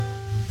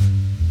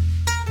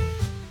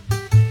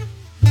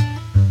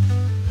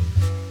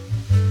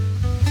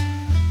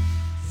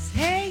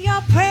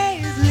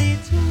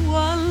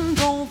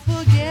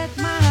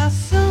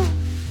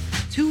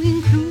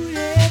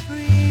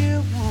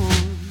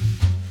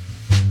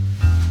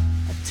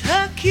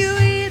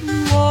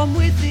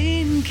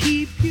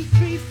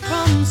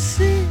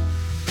sit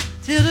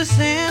till the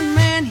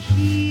Sandman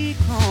he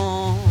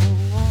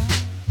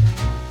comes.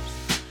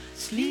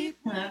 Sleep.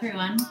 Hello,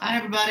 everyone. Hi,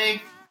 everybody.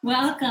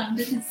 Welcome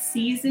to the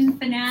season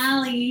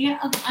finale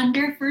of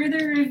Under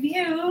Further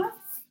Review.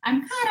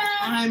 I'm Kata.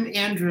 I'm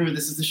Andrew.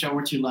 This is the show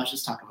where two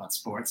lushes talk about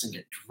sports and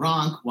get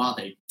drunk while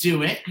they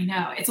do it. I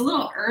know, it's a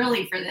little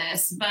early for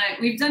this,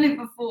 but we've done it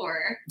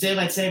before.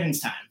 Daylight savings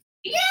time.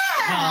 Yeah!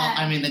 Well,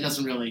 I mean, that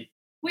doesn't really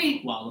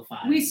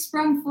qualify. We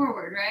sprung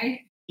forward,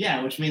 right?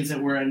 Yeah, which means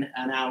that we're an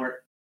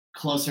hour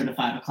closer to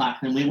 5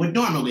 o'clock than we would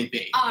normally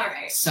be. All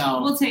right.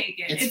 So we'll take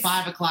it. It's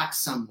 5 o'clock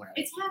somewhere.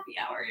 It's happy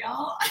hour,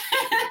 y'all.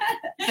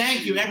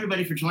 Thank you,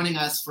 everybody, for joining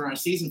us for our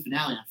season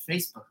finale on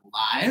Facebook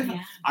Live.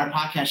 Yeah. Our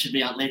podcast should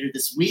be out later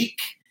this week.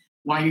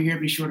 While you're here,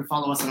 be sure to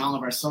follow us on all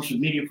of our social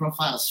media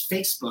profiles,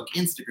 Facebook,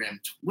 Instagram,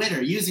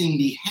 Twitter, using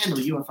the handle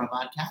UFR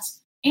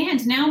Podcast.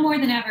 And now more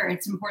than ever,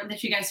 it's important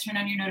that you guys turn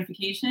on your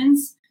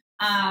notifications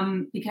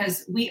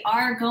because we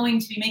are going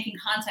to be making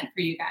content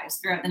for you guys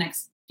throughout the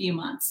next few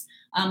months.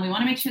 We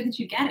want to make sure that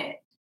you get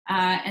it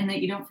and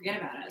that you don't forget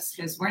about us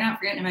because we're not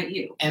forgetting about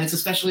you. And it's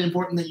especially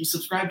important that you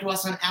subscribe to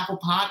us on Apple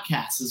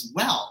Podcasts as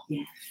well.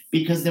 Yes.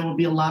 Because there will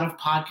be a lot of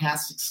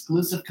podcast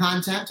exclusive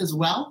content as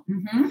well.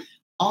 Mm-hmm.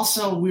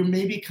 Also, we're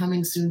maybe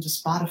coming soon to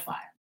Spotify.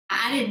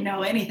 I didn't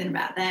know anything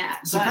about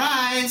that.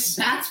 Surprise!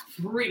 That's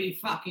pretty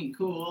fucking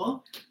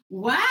cool.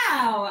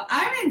 Wow,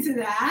 I'm into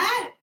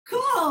that.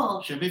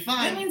 Cool. Should be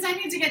fun. That means I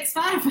need to get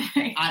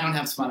Spotify. I don't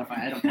have Spotify.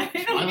 I don't.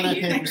 Why would I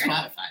pay for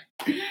Spotify?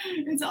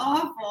 It's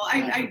awful.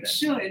 I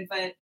should,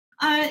 but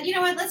you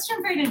know what? Let's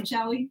jump right in,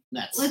 shall we?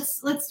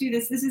 Let's do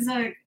this. This is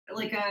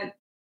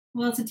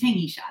it's a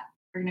tangy shot.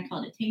 We're gonna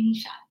call it a tangy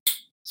shot.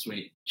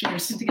 Sweet.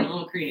 Cheers. To get a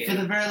little creative.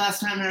 For the very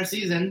last time in our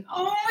season.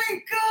 Oh my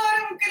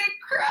god, I'm gonna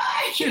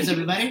cry. Cheers,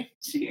 everybody.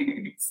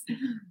 Cheers.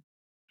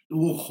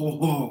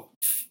 Ooh,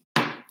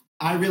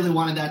 I really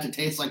wanted that to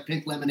taste like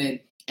pink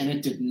lemonade, and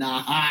it did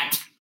not.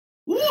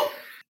 Woo.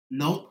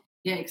 Nope.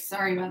 Yikes,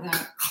 sorry about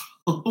that.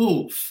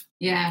 Ooh.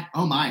 Yeah.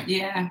 Oh my.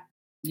 Yeah.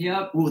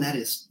 Yep. Ooh, that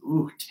is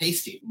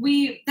tasty.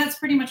 That's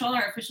pretty much all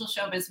our official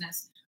show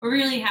business. We're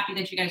really happy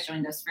that you guys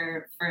joined us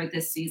for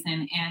this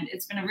season, and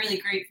it's been a really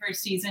great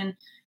first season.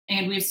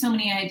 And we have so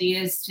many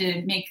ideas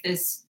to make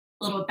this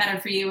a little bit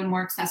better for you and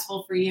more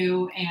accessible for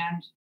you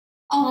and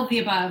all of the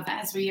above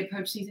as we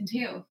approach season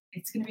 2.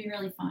 It's going to be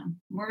really fun.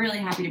 We're really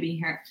happy to be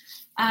here.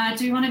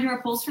 Do you want to do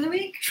our polls for the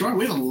week? Sure.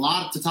 We have a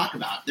lot to talk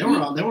about. There were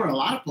a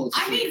lot of polls.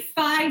 I made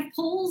 5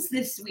 polls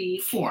this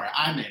week. 4.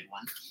 I made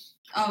one.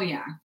 Oh,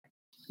 yeah.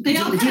 They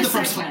all do kind the of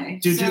first segue. one.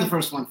 Do the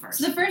first one first.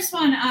 So the first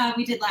one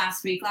we did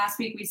last week. Last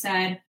week we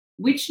said,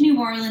 which New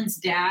Orleans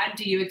dad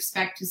do you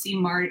expect to see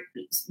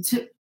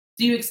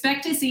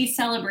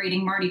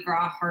celebrating Mardi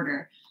Gras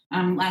harder?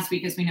 Last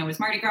week, as we know, was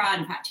Mardi Gras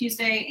and Fat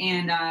Tuesday,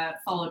 and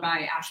followed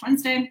by Ash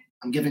Wednesday.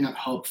 I'm giving up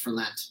hope for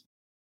Lent.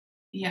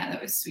 Yeah,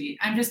 that was sweet.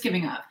 I'm just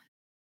giving up.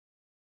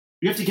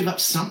 You have to give up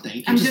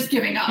something. I'm just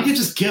giving up. You can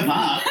just give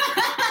up.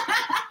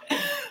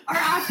 Our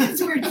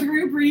options were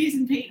Drew Brees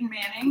and Peyton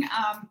Manning.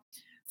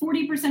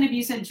 40% of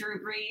you said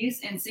Drew Brees,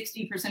 and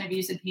 60% of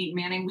you said Peyton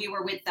Manning. We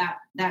were with that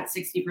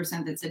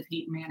 60% that said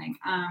Peyton Manning.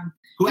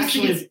 Who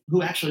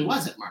actually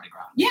was at Mardi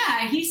Gras?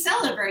 Yeah, he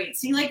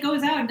celebrates. He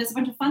goes out and does a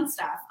bunch of fun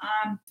stuff.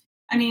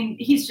 I mean,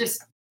 he's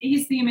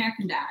the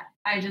American dad.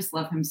 I just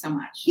love him so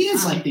much. He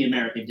is like the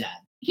American dad.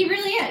 He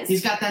really is.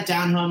 He's got that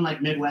down-home,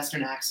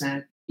 Midwestern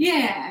accent.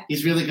 Yeah.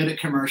 He's really good at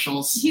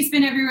commercials. He's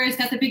been everywhere. He's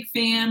got the big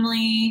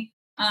family.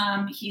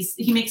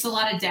 He makes a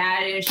lot of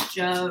dadish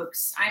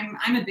jokes.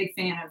 I'm a big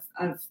fan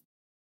of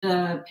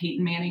the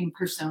Peyton Manning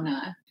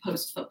persona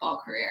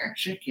post-football career.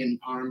 Chicken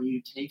parm,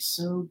 you taste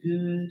so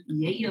good.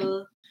 Yeah.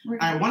 All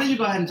right, why don't you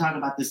go ahead and talk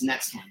about this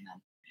next one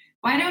then?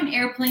 Why don't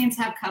airplanes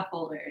have cup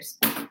holders?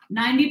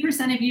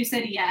 90% of you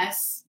said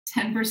yes.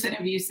 10%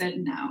 of you said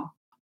no.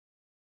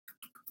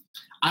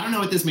 I don't know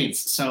what this means,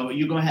 so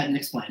you go ahead and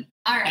explain.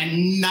 All right.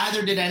 And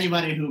neither did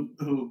anybody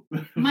who...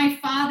 My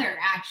father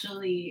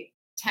actually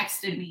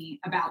texted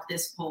me about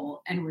this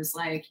poll and was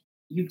like,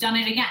 you've done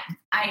it again.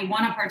 I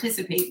want to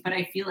participate, but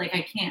I feel like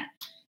I can't.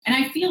 And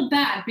I feel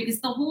bad because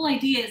the whole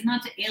idea is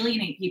not to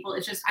alienate people.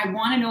 It's just I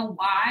want to know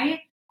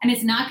why. And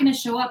it's not going to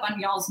show up on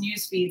y'all's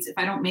news feeds if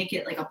I don't make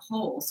it like a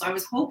poll. So I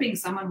was hoping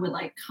someone would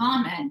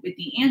comment with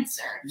the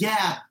answer.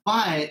 Yeah,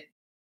 but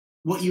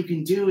what you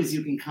can do is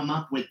you can come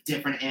up with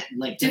different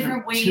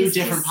ways, 2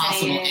 different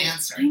possible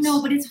answers. I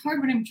know, but it's hard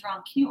when I'm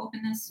drunk. Can you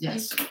open this?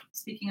 Yes. Please?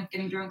 Speaking of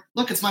getting drunk.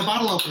 Look, it's my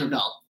bottle opener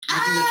belt.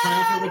 Making a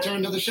triumphant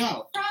return to the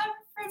show.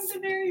 From the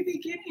very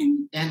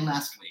beginning. And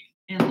last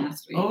week.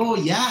 Oh,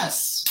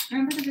 yes.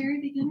 Remember the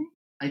very beginning?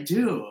 I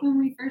do. When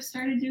we first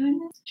started doing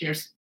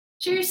this?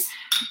 Cheers.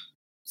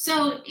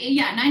 So,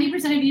 yeah,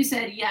 90% of you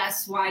said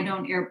yes, why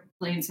don't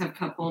airplanes have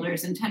cup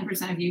holders? And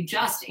 10% of you,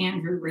 just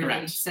Andrew, really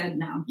Correct. said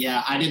no.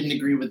 Yeah, I didn't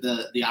agree with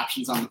the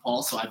options on the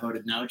poll, so I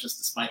voted no, just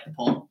despite the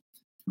poll.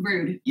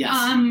 Rude. Yes.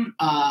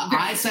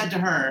 I said to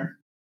her,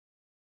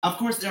 of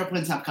course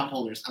airplanes have cup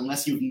holders,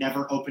 unless you've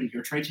never opened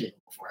your tray table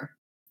before.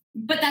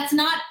 But that's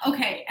not,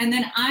 okay. And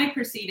then I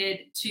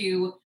proceeded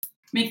to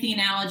make the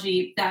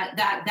analogy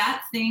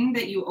that thing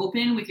that you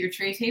open with your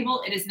tray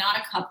table, it is not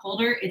a cup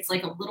holder. It's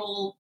like a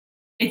little,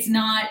 it's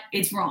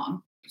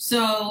wrong.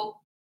 So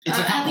It's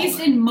a cup at least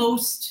holder. in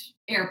most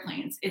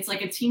airplanes, it's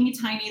like a teeny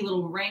tiny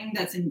little ring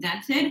that's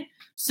indented.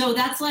 So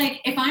that's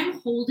like, if I'm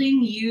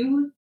holding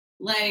you,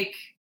 like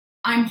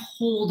I'm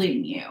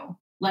holding you,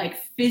 like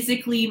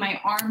physically my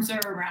arms are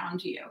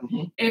around you.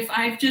 Mm-hmm. If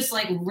I've just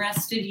like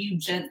rested you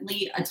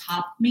gently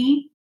atop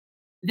me,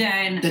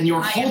 then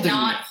you're I holding am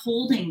not me.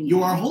 holding you.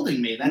 You are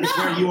holding me. That is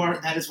No. where you are.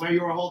 That is where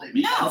you are holding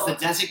me. No. That is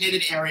the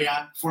designated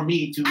area for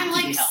me to I'm be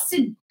like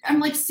held. I'm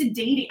like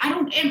sedating.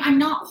 I'm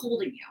not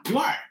holding you. You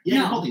are. Yeah, No.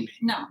 you're holding me.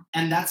 No.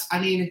 And that's, I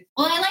mean,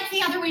 Well, I like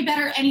the other way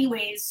better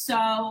anyways, so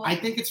I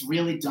think it's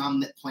really dumb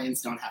that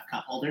planes don't have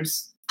cup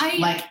holders. I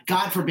Like,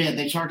 God forbid,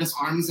 they charge us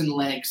arms and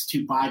legs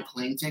to buy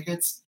plane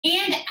tickets.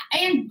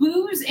 and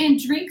booze and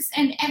drinks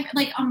and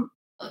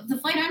the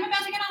flight I'm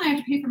about to get on, I have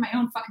to pay for my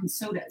own fucking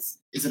sodas.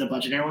 Is it a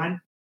budget airline?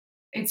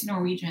 It's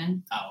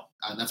Norwegian. Oh,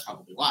 that's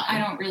probably why. I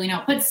don't really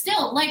know. But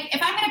still, like,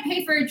 if I'm going to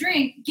pay for a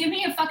drink, give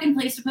me a fucking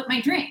place to put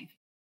my drink.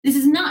 This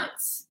is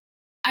nuts.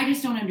 I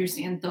just don't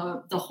understand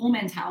the whole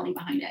mentality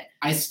behind it.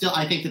 I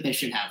think that they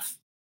should have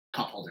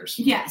cup holders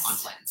Yes. on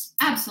planes.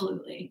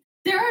 Absolutely.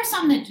 There are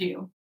some that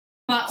do,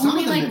 but Some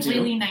only of them like that do.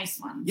 really nice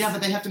ones. Yeah, but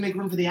they have to make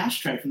room for the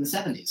ashtray from the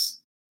 70s.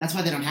 That's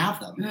why they don't have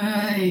them.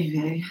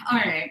 All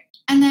right.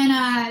 And then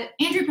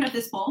Andrew put up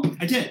this poll.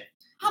 I did.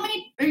 How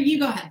many, or you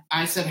go ahead.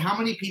 I said, how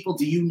many people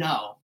do you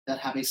know that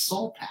have a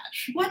soul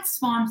patch? What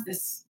spawned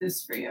this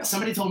for you?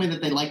 Somebody told me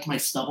that they liked my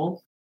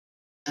stubble.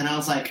 And I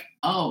was like,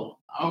 oh,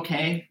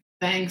 okay,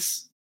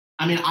 thanks.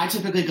 I mean, I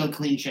typically go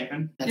clean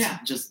shaven. That's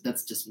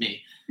just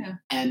me. Yeah.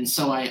 And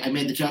so I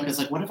made the joke. I was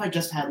like, what if I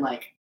just had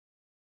like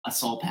a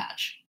soul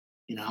patch?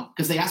 You know?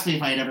 Because they asked me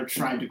if I had ever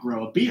tried to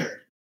grow a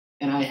beard.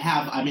 And I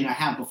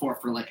have before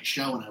for like a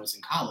show when I was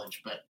in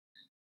college. But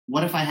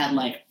what if I had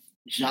like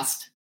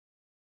just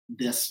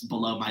this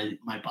below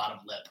my bottom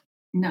lip?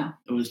 No.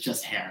 It was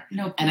just hair.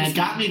 No. And it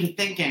got me to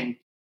thinking,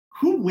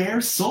 who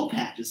wears soul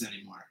patches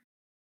anymore?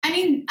 I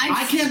mean,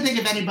 I can't think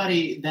of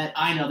anybody that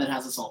I know that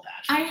has a soul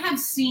patch. I have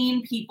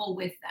seen people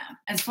with them.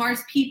 As far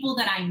as people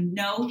that I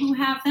know who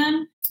have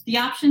them, the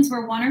options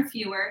were one or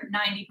fewer.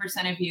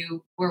 90% of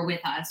you were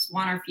with us.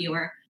 One or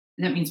fewer.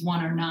 That means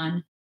one or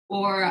none.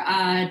 Or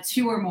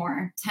two or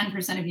more.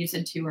 10% of you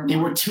said two or more. They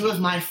were two of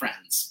my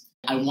friends.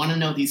 I want to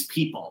know these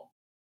people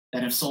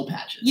that have soul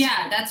patches.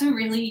 Yeah, that's a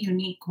really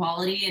unique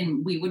quality,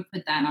 and we would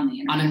put that on the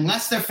internet. And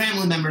unless they're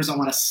family members, I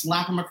want to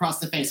slap them across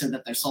the face so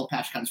that their soul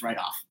patch comes right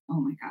off.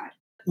 Oh my God.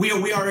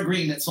 We are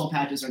agreeing that soul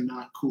patches are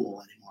not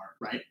cool anymore,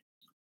 right?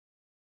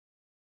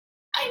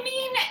 I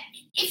mean,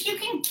 if you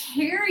can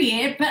carry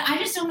it, but I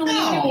just don't know if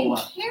you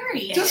can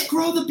carry it. Just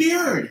grow the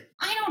beard.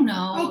 I don't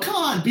know. Oh, come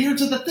on.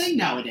 Beards are the thing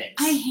nowadays.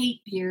 I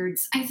hate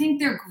beards. I think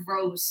they're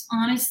gross,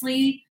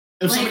 honestly.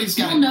 If somebody's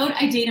got you'll note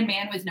I date a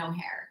man with no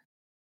hair.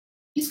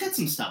 He's got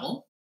some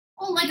stubble.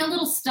 Well, like a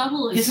little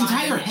stubble is His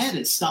fine. entire head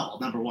is stubble,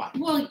 number one.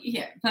 Well,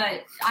 yeah,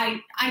 but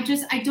I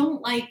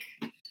don't like,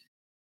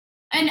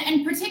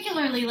 and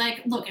particularly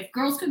like, look, if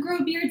girls could grow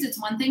beards, it's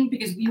one thing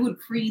because we would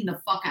preen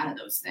the fuck out of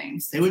those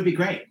things. They would be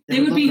great.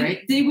 They would be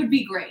great. They would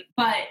be great.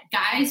 But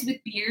guys with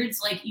beards,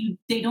 like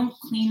they don't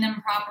clean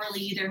them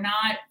properly. They're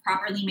not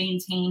properly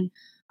maintained.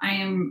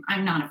 I'm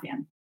not a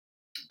fan.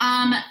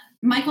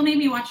 Michael made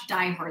me watch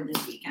Die Hard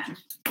this weekend.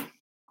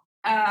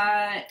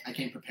 I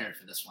came prepared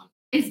for this one.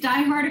 Is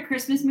Die Hard a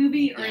Christmas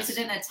movie, or Yes. is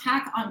it an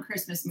attack on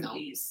Christmas No.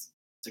 movies?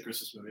 It's a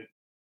Christmas movie.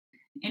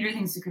 Andrew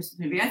thinks it's a Christmas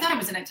movie. I thought it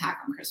was an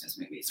attack on Christmas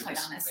movies, It's a quite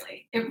Christmas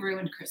honestly. It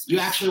ruined Christmas. You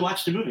actually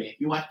watched a movie.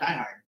 You watched Die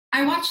Hard.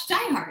 I watched Die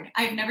Hard.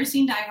 I've never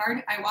seen Die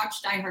Hard. I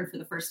watched Die Hard for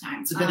the first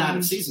time. It's a bit out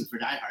of season for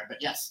Die Hard, but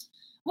yes.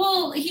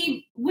 Well,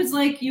 he was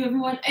like, you ever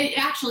watch? It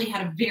actually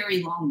had a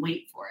very long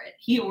wait for it.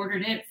 He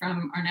ordered it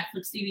from our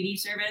Netflix DVD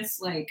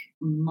service like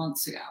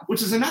months ago.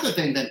 Which is another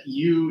thing that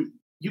you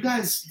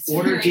guys It's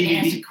order very DVDs.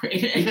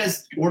 antiquated. You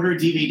guys order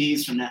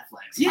DVDs from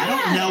Netflix. Yeah. I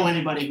don't know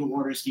anybody who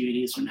orders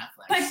DVDs from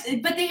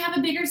Netflix. But they have a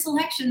bigger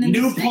selection than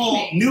New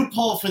streaming.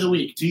 poll for the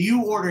week. Do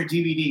you order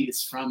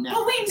DVDs from Netflix?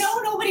 Oh wait,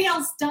 no, nobody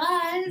else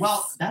does.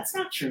 Well, that's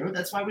not true.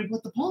 That's why we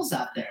put the polls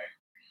out there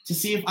to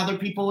see if other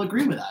people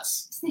agree with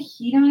us. is the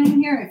heat on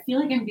in here? I feel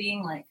like I'm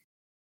being like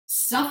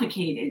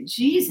suffocated.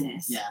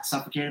 Jesus. Yeah,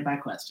 suffocated by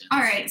questions. All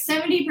right,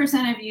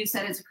 70% of you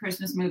said it's a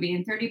Christmas movie,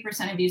 and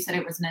 30% of you said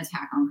it was an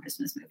attack on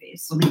Christmas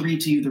movies. Let me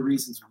read to you the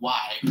reasons why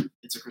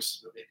it's a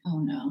Christmas movie. Oh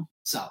no.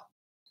 So,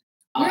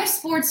 We're a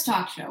sports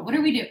talk show. What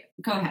do we do?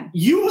 Go ahead.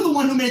 you were the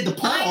one who made the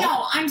poll. I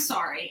know. I'm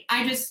sorry.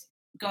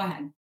 Go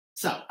ahead.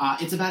 So,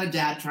 it's about a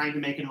dad trying to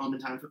make it home in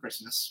time for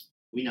Christmas.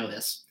 We know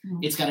this. Mhm.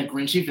 It's got a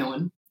Grinchy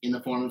villain in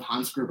the form of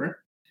Hans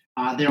Gruber.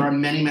 There are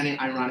many, many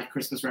ironic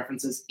Christmas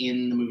references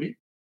in the movie.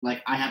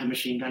 Like, I have a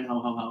machine gun, ho,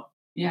 ho, ho.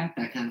 Yeah.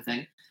 That kind of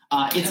thing.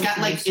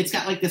 It's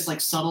got this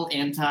like subtle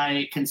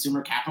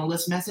anti-consumer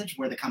capitalist message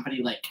where the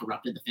company like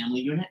corrupted the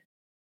family unit.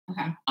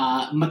 Okay.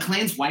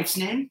 McClane's wife's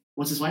name.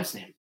 What's his wife's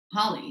name?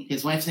 Holly.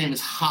 His wife's name is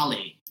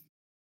Holly.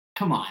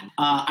 Come on.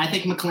 I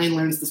think McClane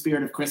learns the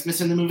spirit of Christmas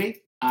in the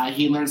movie.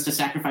 He learns to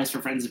sacrifice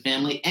for friends and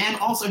family, and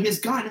also his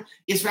gun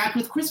is wrapped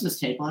with Christmas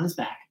tape on his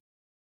back.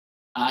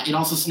 It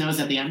also snows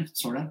at the end,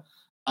 sort of.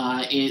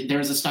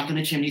 There's a stuck in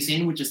a chimney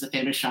scene, which is the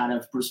famous shot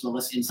of Bruce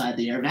Willis inside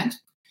the air vent.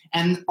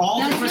 And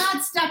That's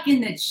not stuck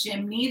in the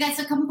chimney. That's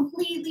a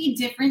completely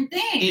different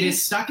thing. It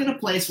is stuck in a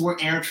place where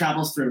air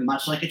travels through,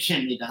 much like a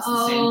chimney does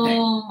the same thing.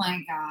 Oh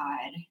my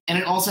God. And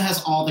it also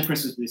has all the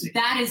Christmas music.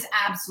 That is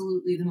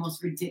absolutely the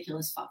most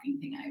ridiculous fucking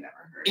thing I've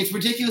ever heard. It's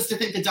ridiculous to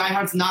think that Die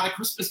Hard's not a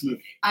Christmas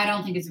movie. I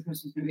don't think it's a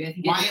Christmas movie. I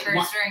think it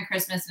occurs during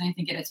Christmas, and I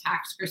think it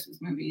attacks Christmas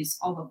movies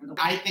all over the world.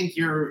 I think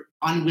you're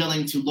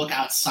unwilling to look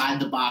outside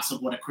the box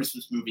of what a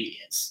Christmas movie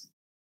is.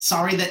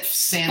 Sorry that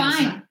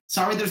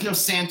Sorry there's no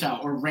Santa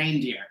or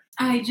reindeer.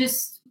 I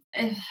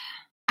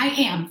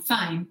am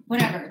fine.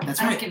 Whatever. I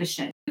don't give a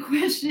shit. The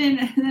question,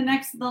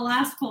 the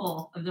last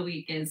poll of the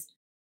week is,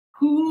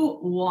 who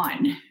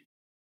won?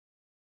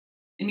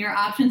 And your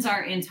options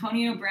are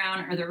Antonio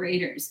Brown or the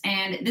Raiders.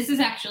 And this is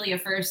actually a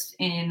first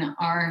in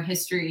our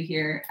history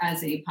here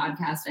as a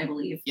podcast, I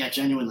believe. Yeah,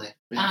 genuinely.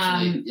 We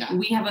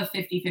have a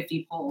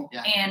 50-50 poll.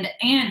 Yeah.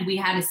 And we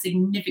had a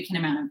significant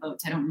amount of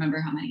votes. I don't remember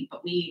how many,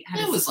 but we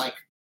had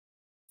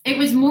it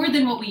was more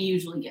than what we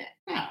usually get.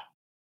 Yeah.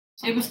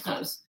 It was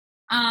close.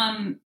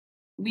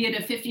 We had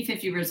a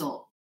 50-50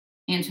 result.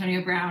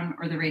 Antonio Brown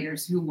or the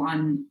Raiders, who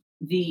won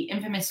the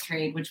infamous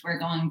trade, which we're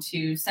going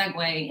to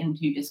segue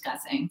into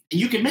discussing.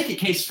 You can make a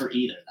case for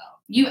either, though.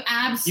 You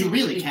absolutely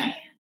You really can.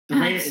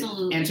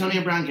 Absolutely.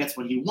 Antonio Brown gets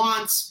what he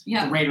wants.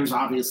 Yep. The Raiders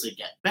obviously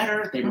get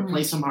better. They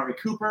replace Amari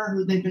Cooper,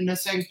 who they've been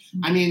missing.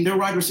 Mm-hmm. I mean, their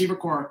wide receiver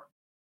core,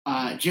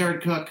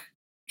 Jared Cook,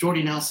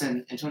 Jordy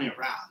Nelson, Antonio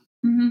Brown.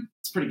 Mm-hmm.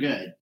 It's pretty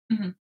good.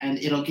 Mm-hmm. And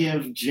it'll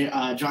give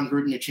John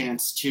Gruden a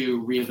chance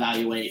to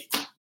reevaluate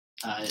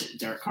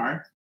Derek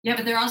Carr. Yeah,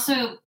 but they're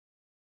also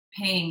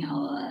paying a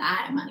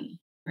lot of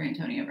money for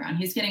Antonio Brown.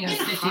 He's getting a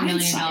 $50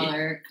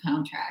 million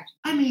contract.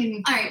 I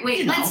mean, all right,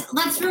 wait.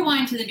 Let's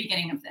rewind to the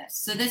beginning of this.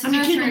 So this is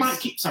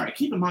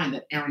keep in mind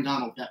that Aaron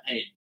Donald got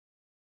paid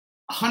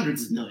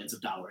hundreds of millions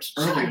of dollars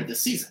earlier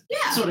this season.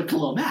 Yeah. So did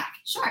Khalil Mack.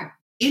 Sure.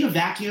 In a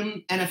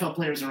vacuum, NFL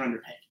players are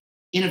underpaid.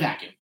 In a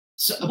vacuum.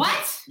 So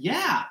what?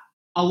 Yeah.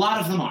 A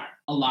lot of them are.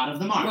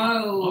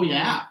 Whoa. Oh,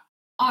 yeah.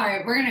 All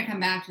right, we're going to come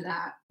back to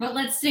that. But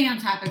let's stay on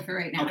topic for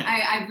right now. Okay.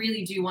 I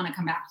really do want to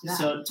come back to that.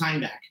 So,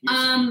 time back.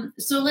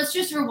 So let's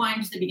just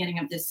rewind to the beginning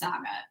of this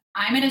saga.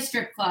 I'm at a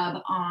strip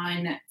club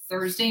on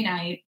Thursday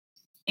night,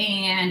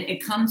 and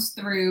it comes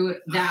through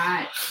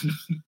that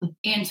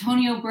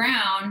Antonio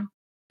Brown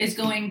is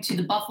going to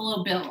the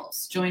Buffalo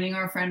Bills, joining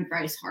our friend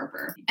Bryce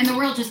Harper. And the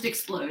world just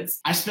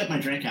explodes. I spit my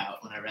drink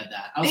out when I read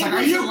that. I was like,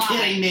 are you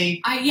kidding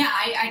me?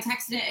 I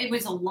texted it. It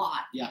was a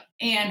lot. Yeah.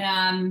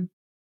 And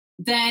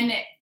then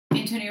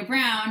Antonio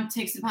Brown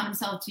takes it upon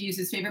himself to use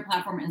his favorite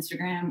platform,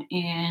 Instagram,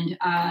 and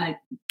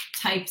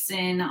types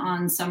in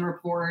on some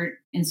report,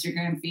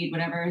 Instagram feed,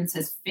 whatever, and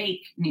says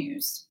fake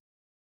news.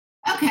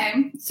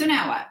 Okay, so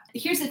now what?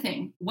 Here's the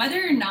thing.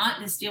 Whether or not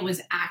this deal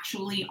was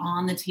actually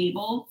on the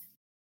table,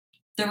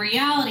 the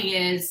reality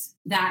is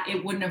that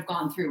it wouldn't have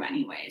gone through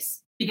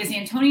anyways, because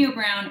Antonio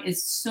Brown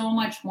is so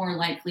much more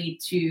likely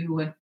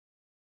to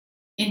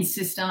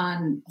insist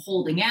on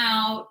holding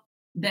out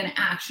than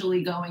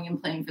actually going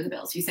and playing for the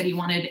Bills. He said he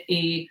wanted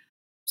a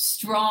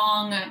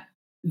strong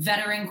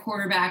veteran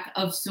quarterback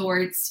of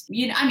sorts.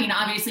 I mean,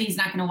 obviously he's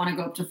not going to want to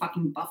go up to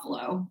fucking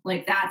Buffalo.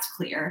 Like, that's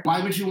clear.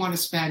 Why would you want to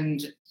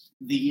spend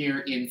the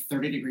year in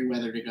 30-degree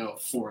weather to go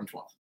 4-12?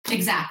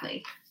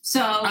 Exactly.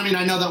 So, I mean,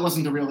 I know that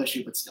wasn't the real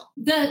issue, but still.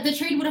 The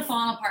trade would have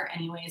fallen apart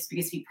anyways,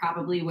 because he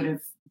probably would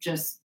have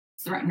just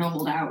threatened to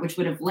hold out, which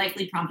would have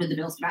likely prompted the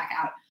Bills to back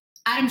out.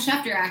 Adam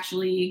Schefter,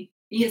 actually,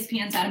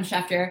 ESPN's Adam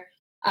Schefter,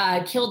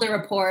 killed the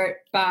report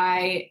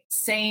by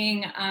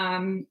saying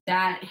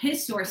that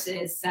his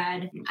sources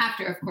said,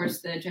 after, of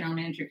course, the general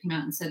manager came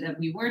out and said that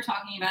we were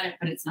talking about it,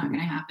 but it's not going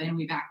to happen.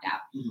 We backed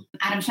out. Mm-hmm.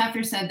 Adam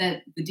Schefter said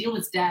that the deal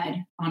was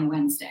dead on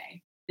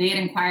Wednesday. They had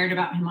inquired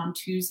about him on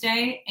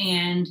Tuesday,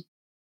 and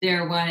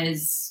there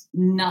was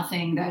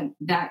nothing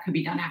that could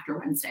be done after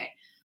Wednesday.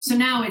 So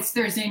now it's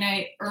Thursday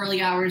night,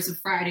 early hours of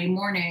Friday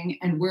morning,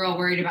 and we're all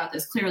worried about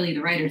this. Clearly,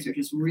 the writers are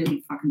just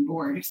really fucking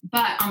bored.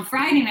 But on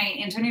Friday night,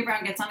 Antonio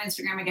Brown gets on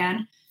Instagram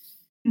again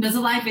and does a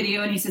live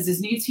video, and he says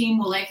his new team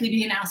will likely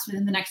be announced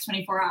within the next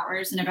 24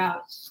 hours. And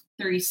about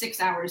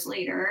 36 hours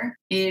later,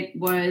 it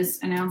was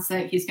announced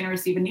that he's going to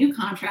receive a new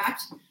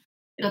contract.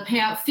 It'll pay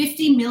out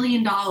 $50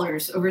 million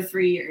over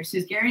 3 years.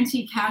 His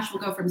guaranteed cash will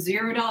go from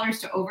 $0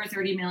 to over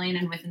 $30 million,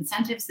 and with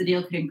incentives, the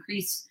deal could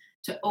increase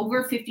to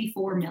over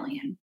 $54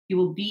 million. He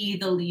will be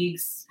the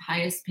league's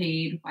highest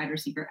paid wide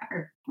receiver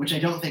ever. Which I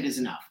don't think is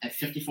enough. At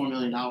 $54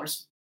 million,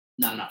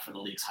 not enough for the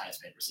league's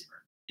highest paid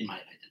receiver, in my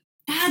opinion.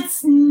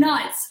 That's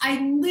nuts. I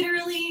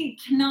literally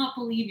cannot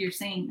believe you're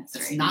saying this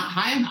right now. It's not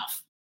high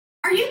enough.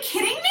 Are you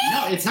kidding me?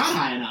 No, it's not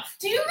high enough.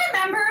 Do you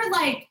remember,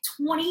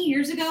 20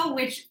 years ago,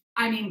 which,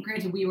 I mean,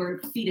 granted, we were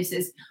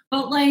fetuses,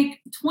 but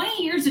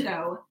 20 years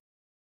ago,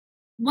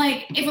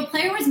 if a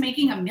player was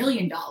making $1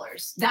 million,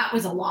 that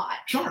was a lot.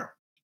 Sure.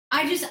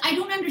 I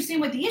don't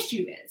understand what the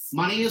issue is.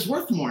 Money is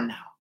worth more now.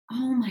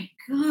 Oh my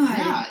God.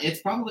 Yeah,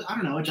 it's probably, I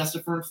don't know,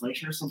 adjusted for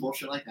inflation or some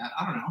bullshit like that.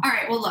 I don't know. All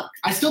right, well, look.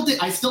 I still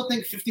think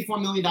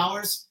 $54 million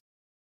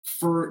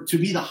to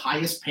be the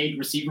highest paid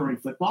receiver in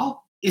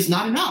football is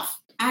not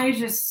enough. I'm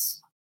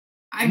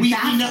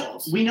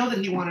baffled. We know that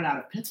he wanted out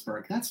of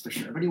Pittsburgh, that's for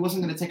sure, but he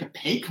wasn't going to take a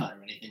pay cut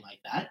or anything like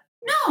that.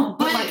 No,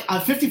 but like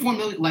 $54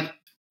 million, like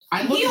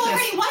I look he at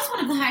already this, was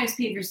one of the highest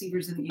paid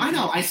receivers in the NFL. I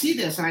know. I see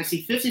this and I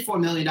see $54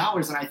 million,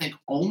 and I think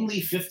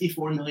only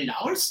 $54 million.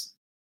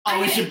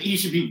 Oh, he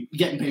should be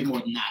getting paid more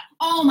than that.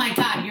 Oh my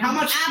God, you're How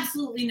much?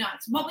 Absolutely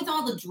nuts. What with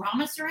all the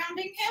drama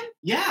surrounding him?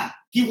 Yeah,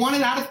 he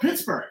wanted out of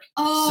Pittsburgh.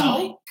 Oh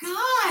so,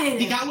 my God.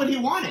 He got what he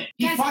wanted.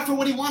 He fought for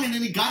what he wanted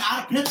and he got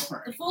out of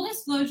Pittsburgh. The full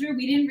disclosure,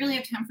 we didn't really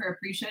have time for a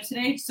pre-show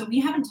today, so we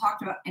haven't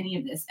talked about any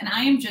of this. And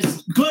I am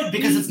just... Good,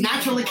 because it's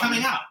naturally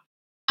coming out.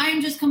 I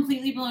am just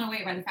completely blown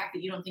away by the fact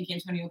that you don't think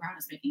Antonio Brown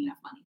is making enough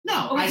money.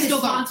 No, I still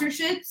don't.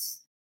 Sponsorships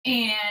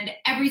and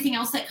everything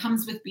else that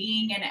comes with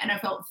being an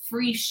NFL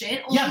free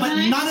shit. Yeah, but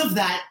none of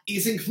that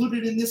is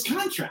included in this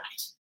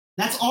contract.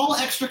 That's all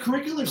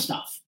extracurricular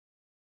stuff.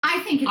 I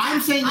think it's, I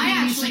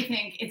actually should...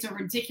 think it's a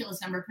ridiculous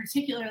number,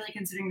 particularly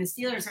considering the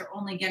Steelers are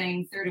only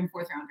getting 3rd and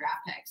 4th round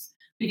draft picks,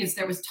 because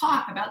there was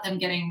talk about them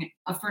getting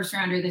a 1st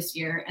rounder this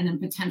year and then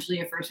potentially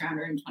a 1st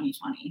rounder in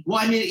 2020. Well,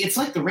 I mean, it's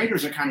like the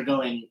Raiders are kind of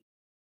going.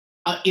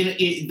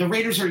 The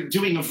Raiders are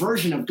doing a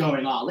version of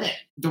going all in.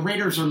 The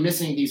Raiders are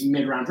missing these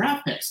mid-round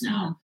draft picks now.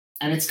 Mm-hmm.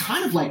 And it's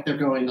kind of like they're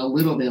going a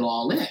little bit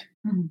all in.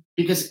 Mm-hmm.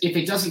 Because if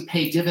it doesn't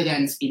pay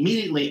dividends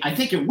immediately, I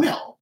think it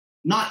will.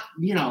 Not,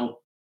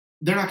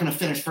 they're not going to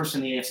finish first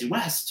in the AFC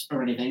West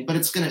or anything,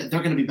 but they're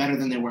going to be better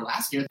than they were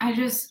last year. I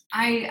just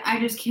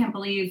can't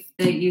believe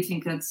that you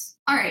think that's...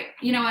 All right,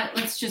 you know what?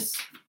 Let's just...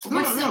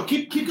 No,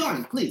 keep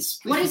going, please.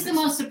 What is the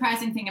most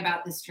surprising thing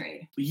about this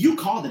trade? You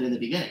called it in the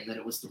beginning that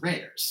it was the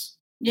Raiders.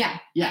 Yeah.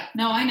 Yeah.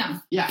 No, I know.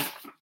 Yeah.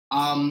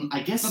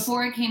 I guess...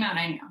 Before it came out,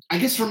 I know. I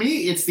guess for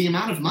me, it's the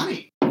amount of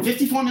money.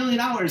 $54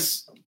 million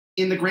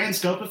in the grand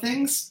scope of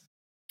things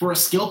for a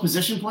skill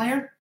position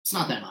player, it's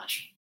not that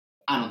much.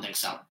 I don't think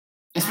so.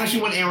 Especially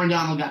when Aaron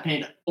Donald got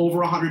paid over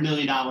 $100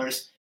 million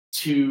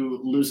to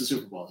lose the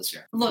Super Bowl this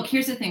year. Look,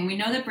 here's the thing. We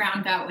know that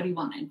Brown got what he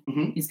wanted.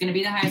 Mm-hmm. He's going to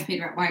be the highest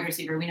paid wide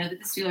receiver. We know that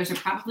the Steelers are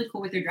probably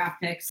cool with their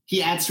draft picks.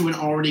 He adds to an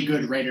already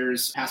good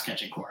Raiders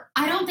pass-catching core.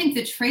 I don't think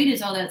the trade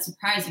is all that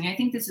surprising. I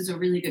think this is a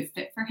really good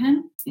fit for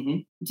him.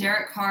 Mm-hmm.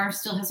 Derek Carr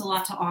still has a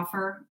lot to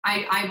offer.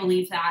 I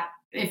believe that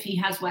if he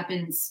has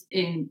weapons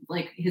in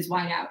like his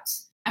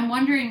wideouts. I'm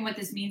wondering what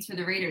this means for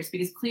the Raiders,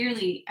 because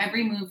clearly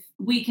every move,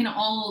 we can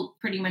all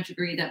pretty much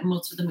agree that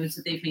most of the moves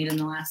that they've made in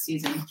the last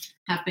season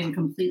have been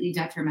completely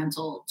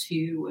detrimental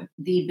to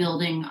the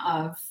building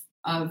of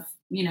a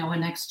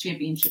next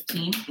championship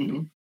team.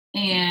 Mm-hmm.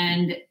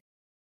 And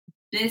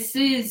this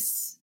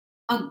is,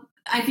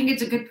 I think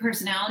it's a good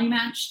personality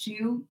match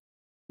too.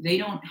 They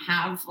don't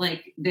have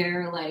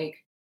their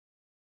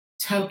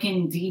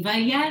token diva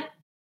yet,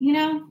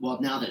 Well,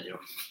 now they do.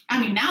 I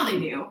mean, now they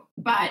do,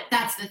 but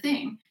that's the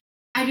thing.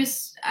 I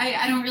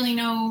don't really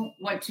know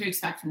what to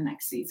expect from the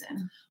next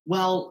season.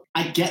 Well,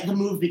 I get the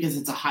move because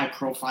it's a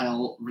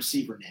high-profile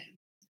receiver name,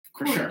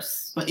 for sure.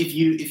 But if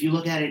you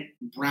look at it,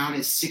 Brown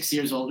is 6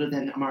 years older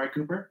than Amari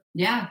Cooper.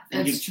 Yeah,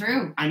 that's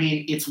true. I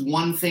mean, it's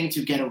one thing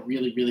to get a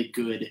really, really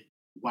good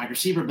wide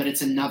receiver, but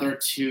it's another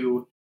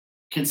to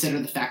consider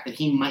the fact that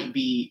he might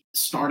be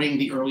starting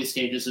the early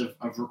stages of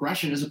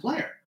regression as a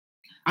player.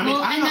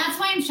 That's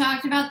why I'm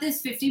shocked about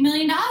this $50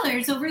 million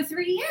over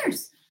 3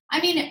 years. I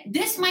mean,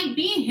 this might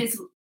be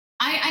his...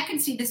 I could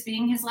see this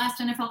being his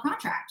last NFL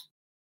contract.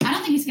 I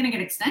don't think he's going to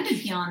get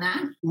extended beyond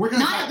that.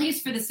 At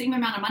least for the same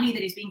amount of money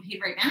that he's being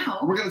paid right now.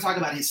 We're going to talk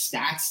about his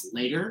stats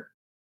later,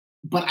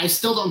 but I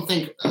still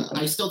think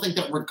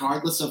that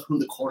regardless of who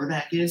the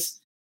quarterback is,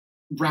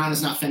 Brown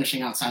is not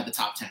finishing outside the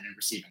top 10 in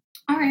receiving.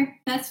 All right,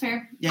 that's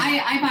fair. Yeah.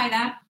 I buy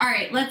that. All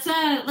right, let's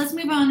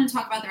move on and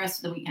talk about the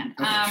rest of the weekend.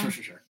 Okay,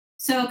 sure.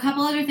 So a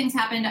couple other things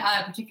happened,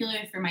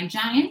 particularly for my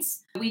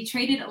Giants. We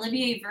traded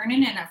Olivier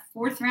Vernon and a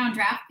 4th-round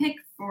draft pick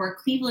for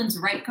Cleveland's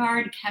right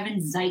guard, Kevin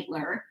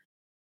Zeitler,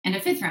 and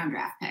a 5th-round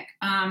draft pick.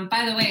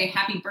 By the way,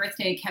 happy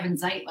birthday, Kevin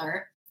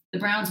Zeitler. The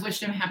Browns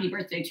wished him happy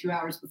birthday 2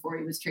 hours before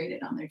he was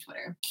traded on their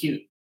Twitter.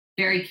 Cute.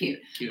 Very cute.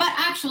 But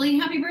actually,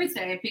 happy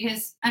birthday,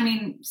 because, I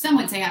mean, some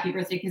would say happy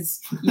birthday because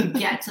you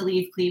get to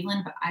leave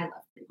Cleveland, but I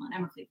love Cleveland.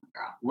 I'm a Cleveland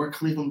girl. We're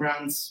Cleveland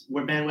Browns.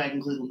 We're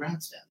bandwagon Cleveland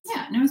Browns fans.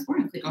 Yeah, no, I was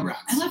born in Cleveland.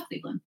 I love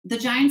Cleveland. The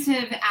Giants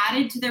have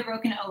added to their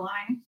broken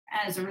O-line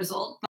as a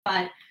result,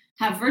 but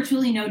have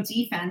virtually no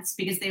defense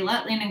because they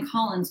let Landon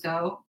Collins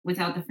go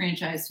without the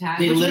franchise tag,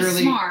 which is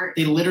smart.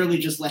 They literally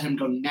just let him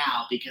go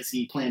now because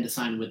he planned to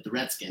sign with the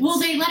Redskins. Well,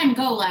 they let him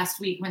go last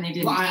week when they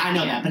did. Well, I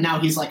know that, but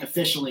now he's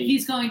officially...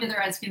 He's going to the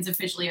Redskins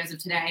officially as of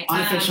today.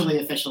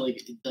 Unofficially,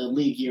 the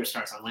league year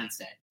starts on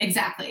Wednesday.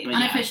 Exactly. But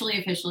unofficially,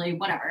 officially,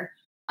 whatever.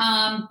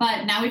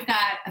 But now we've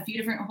got a few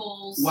different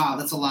holes. Wow,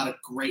 that's a lot of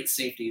great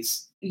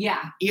safeties.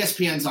 Yeah.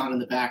 ESPN's on in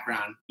the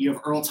background. You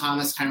have Earl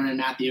Thomas, Tyrann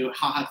Mathieu,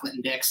 HaHa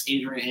Clinton Dix,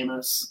 Adrian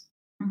Amos.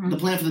 The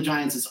plan for the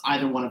Giants is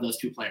either one of those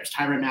two players,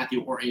 Tyrann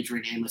Mathieu or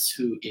Adrian Amos,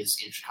 who is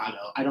in Chicago.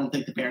 I don't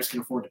think the Bears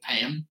can afford to pay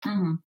him,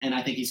 and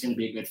I think he's going to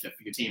be a good fit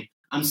for your team.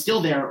 I'm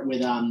still there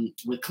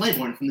with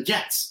Claiborne from the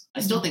Jets.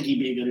 I still think he'd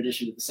be a good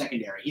addition to the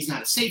secondary. He's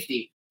not a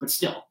safety, but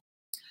still.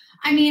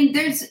 I mean,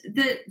 there's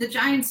the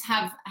Giants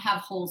have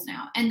holes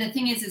now, and the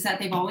thing is that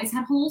they've always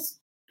had holes.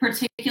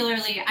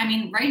 Particularly, I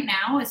mean, right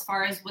now, as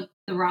far as what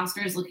the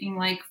roster is looking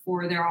like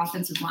for their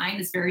offensive line,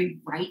 is very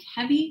right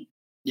heavy,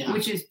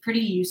 which is pretty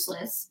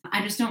useless.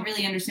 I just don't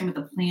really understand what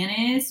the plan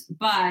is,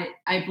 but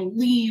I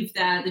believe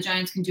that the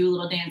Giants can do a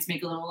little dance,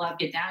 make a little love,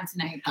 get down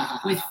tonight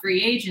with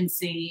free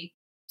agency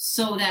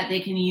so that they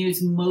can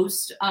use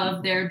most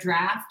of their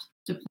draft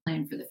to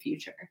plan for the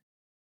future.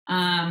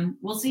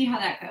 We'll see how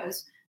that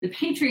goes. The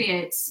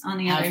Patriots, on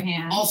the other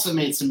hand, also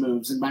made some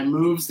moves, and by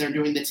moves, they're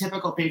doing the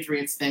typical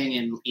Patriots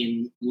thing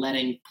in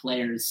letting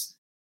players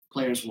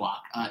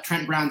walk.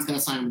 Trent Brown's going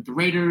to sign with the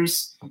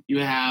Raiders. You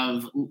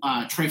have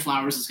Trey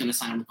Flowers is going to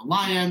sign with the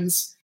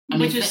Lions,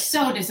 which is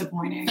so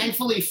disappointing.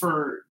 Thankfully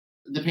for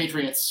the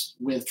Patriots,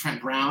 with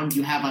Trent Brown,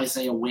 you have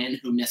Isaiah Wynn,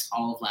 who missed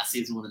all of last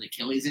season with an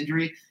Achilles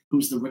injury,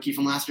 who's the rookie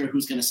from last year,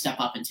 who's going to step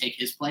up and take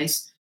his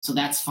place. So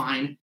that's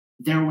fine.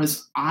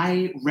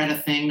 I read a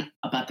thing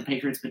about the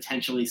Patriots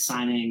potentially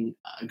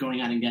going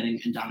out and getting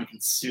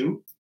Ndamukong Suh.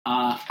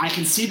 I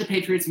can see the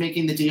Patriots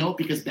making the deal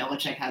because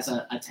Belichick has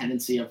a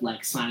tendency of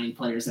like signing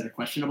players that are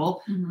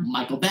questionable.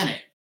 Michael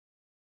Bennett,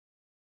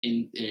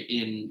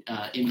 in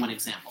one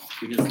example,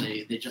 because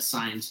they just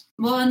signed.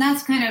 Well, and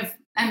that's kind of,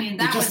 I mean,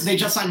 they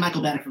just signed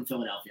Michael Bennett from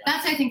Philadelphia.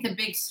 That's, I think, the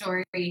big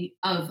story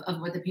of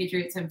what the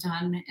Patriots have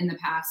done in the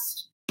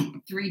past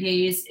 3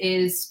 days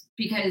is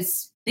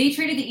because they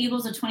traded the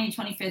Eagles a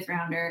 2025th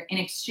rounder in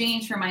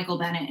exchange for Michael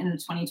Bennett and a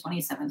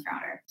 2027th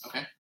rounder.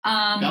 Okay.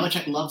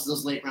 Belichick loves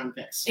those late round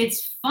picks.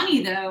 It's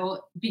funny though,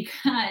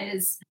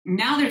 because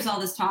now there's all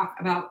this talk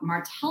about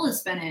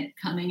Martellus Bennett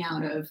coming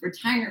out of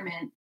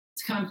retirement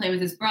to come and play with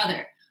his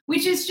brother,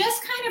 which is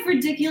just kind of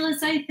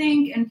ridiculous, I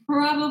think, and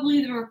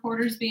probably the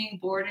reporters being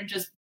bored and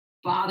just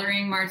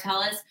bothering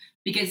Martellus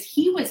because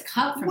he was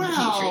cut from the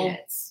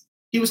Patriots.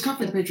 He was cut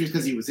from the Patriots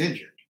because he was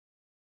injured.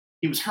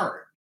 He was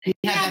hurt. He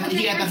got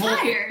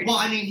retired. Well,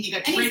 I mean, he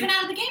got traded. He's been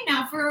out of the game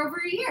now for over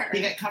a year. He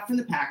got cut from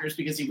the Packers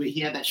because he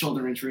had that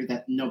shoulder injury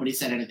that nobody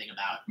said anything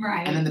about.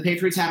 Right. And then the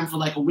Patriots had him for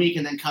like a week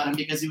and then cut him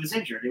because he was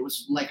injured. It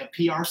was like a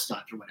PR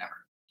stunt or whatever.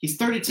 He's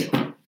 32.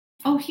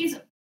 Oh, he's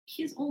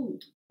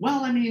old.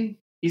 Well, I mean,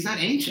 he's not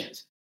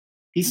ancient.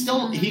 He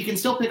can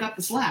still pick up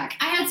the slack.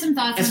 I had some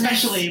thoughts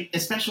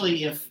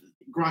especially if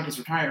Gronk is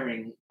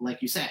retiring,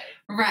 like you say.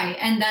 Right,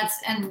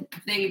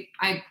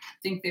 I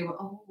think they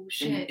were, oh,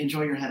 shit.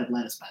 Enjoy your head of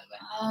lettuce, by the way.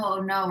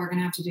 Oh, no, we're going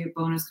to have to do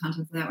bonus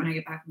content for that when I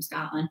get back from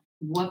Scotland.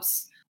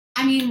 Whoops.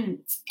 I mean,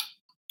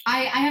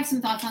 I have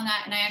some thoughts on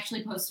that, and I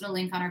actually posted a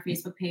link on our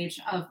Facebook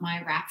page of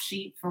my rap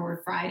sheet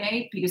for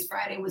Friday, because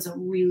Friday was a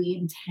really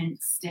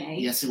intense day.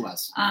 Yes, it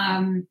was.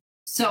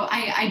 So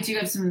I do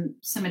have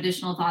some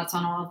additional thoughts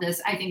on all of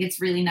this. I think it's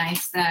really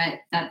nice that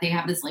they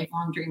have this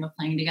lifelong dream of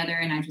playing together,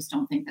 and I just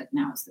don't think that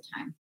now is the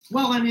time.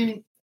 Well, I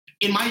mean,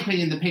 in my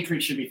opinion, the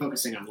Patriots should be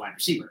focusing on wide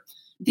receiver.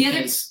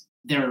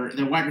 Their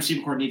wide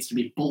receiver core needs to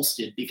be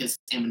bolstered because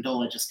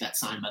Amendola just got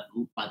signed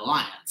by the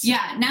Lions.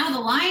 Yeah, now the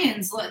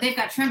Lions, they've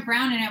got Trent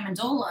Brown and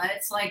Amendola.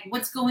 It's like,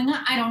 what's going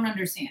on? I don't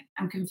understand.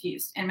 I'm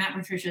confused. And Matt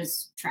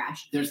Patricia's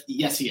trash.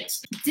 Yes, he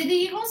is. Did the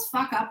Eagles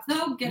fuck up,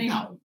 though?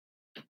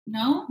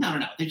 No? No.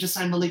 They just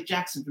signed Malik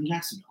Jackson from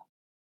Jacksonville.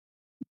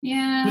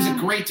 Yeah. Who's a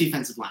great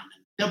defensive lineman.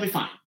 They'll be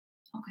fine.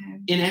 Okay.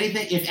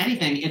 If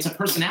anything, it's a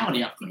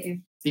personality upgrade.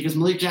 Okay. Because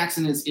Malik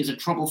Jackson is a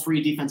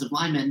trouble-free defensive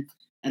lineman,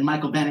 and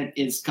Michael Bennett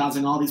is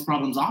causing all these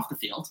problems off the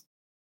field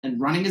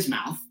and running his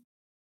mouth.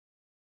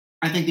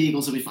 I think the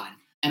Eagles will be fine.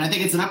 And I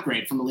think it's an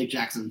upgrade from Malik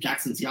Jackson.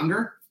 Jackson's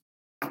younger.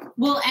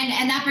 Well,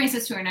 and that brings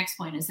us to our next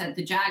point, is that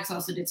the Jags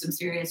also did some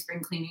serious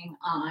spring cleaning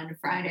on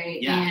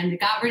Friday and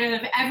got rid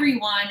of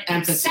everyone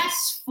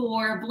except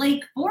for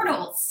Blake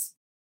Bortles.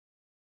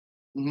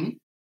 Mm-hmm.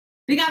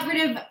 They got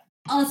rid of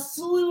a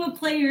slew of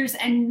players,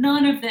 and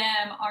none of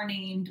them are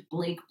named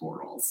Blake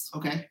Bortles.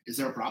 Okay. Is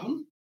there a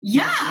problem?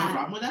 Yeah. Is there a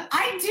problem with that?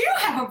 I do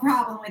have a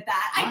problem with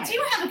that. Why? I do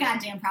have a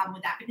goddamn problem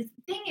with that, because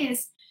the thing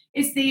is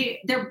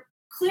they're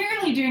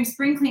clearly doing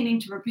spring cleaning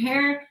to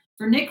prepare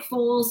for Nick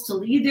Foles to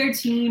lead their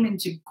team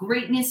into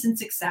greatness and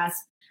success,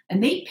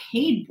 and they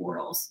paid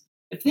Bortles.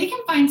 If they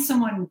can find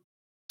someone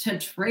to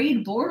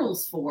trade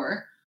Bortles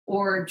for,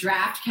 or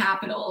draft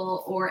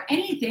capital, or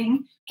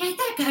anything, get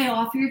that guy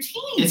off your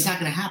team. It's not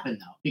going to happen,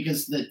 though,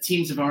 because the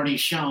teams have already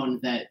shown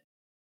that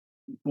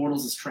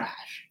Bortles is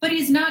trash. But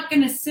he's not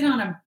going to sit on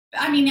a...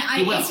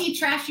 is he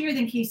trashier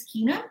than Case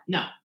Keenum?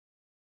 No.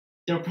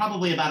 They're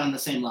probably about on the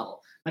same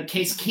level. But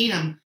Case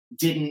Keenum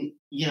didn't,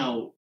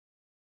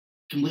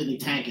 completely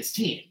tank his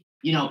team.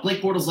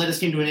 Blake Bortles led his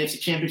team to an AFC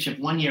championship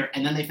one year,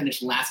 and then they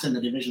finished last in the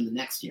division the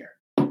next year.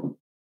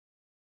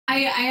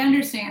 I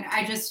understand.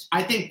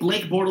 I think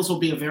Blake Bortles will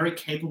be a very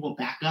capable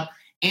backup,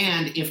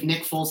 and if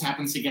Nick Foles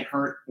happens to get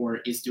hurt or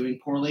is doing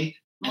poorly,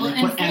 Well,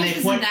 and Foles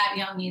isn't that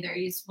young either.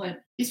 He's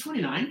what? He's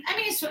 29. I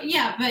mean, he's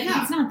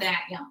not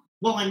that young.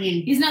 Well, I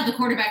mean, he's not the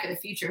quarterback of the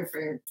future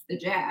for the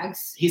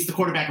Jags. He's the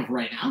quarterback of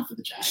right now for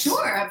the Jags.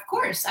 Sure, of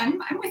course. I'm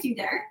with you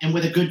there. And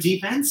with a good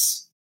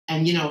defense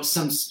and,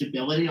 some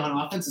stability on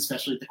offense,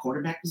 especially at the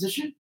quarterback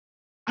position,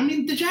 I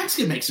mean, the Jags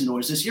can make some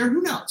noise this year.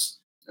 Who knows?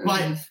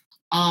 But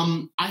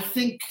I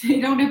think they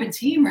don't have a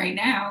team right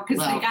now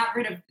because they got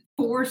rid of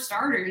 4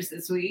 starters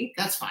this week.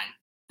 That's fine.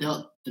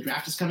 The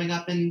draft is coming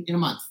up in a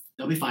month.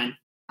 They'll be fine.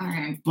 All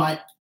right.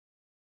 But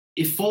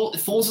if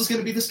Foles is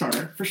going to be the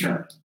starter, for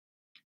sure.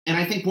 And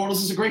I think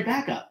Bortles is a great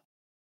backup.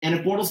 And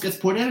if Bortles gets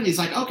put in, and he's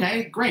like,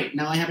 okay, great.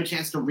 Now I have a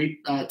chance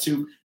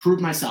to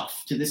prove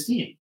myself to this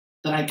team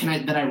that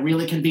I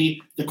really can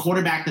be the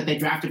quarterback that they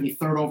drafted me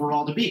 3rd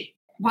overall to be.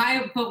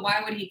 Why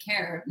would he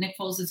care? Nick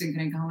Foles isn't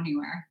going to go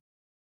anywhere.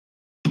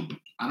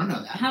 I don't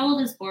know that. How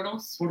old is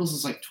Bortles? Bortles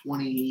is like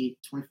 20,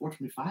 24,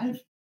 25.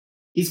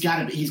 He's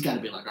got to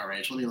be like our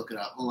age. Let me look it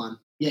up. Hold on.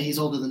 Yeah, he's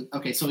older than.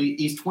 Okay, so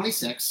he's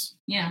 26.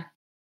 Yeah.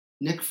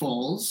 Nick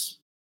Foles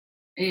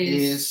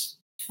is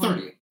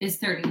 30. Is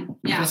 30.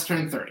 Yeah. Just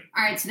turning 30.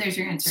 All right, so there's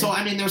your answer. So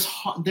I mean,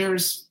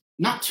 there's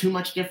not too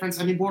much difference.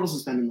 I mean, Bortles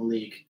has been in the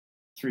league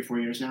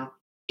 3-4 years now.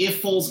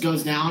 If Foles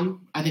goes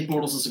down, I think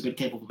Bortles is a good,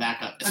 capable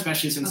backup,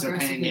 especially since they're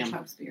paying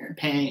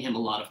him a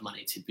lot of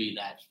money to be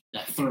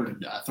that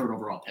third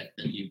overall pick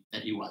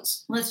that he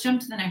was. Let's jump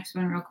to the next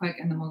one real quick,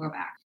 and then we'll go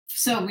back.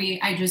 So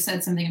I just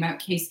said something about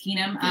Case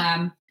Keenum.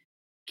 Yeah.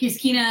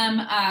 Case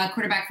Keenum,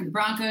 quarterback for the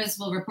Broncos,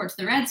 will report to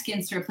the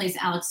Redskins to replace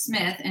Alex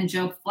Smith, and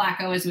Joe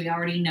Flacco, as we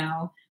already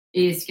know,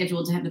 is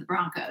scheduled to head to the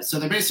Broncos. So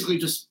they're basically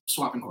just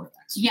swapping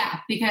quarterbacks. Yeah,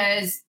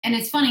 and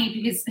it's funny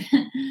because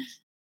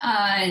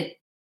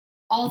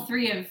all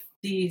 3 of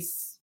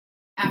these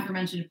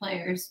aforementioned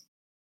players,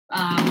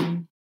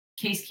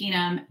 Case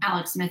Keenum,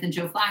 Alex Smith, and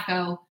Joe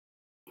Flacco,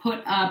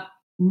 put up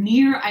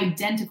near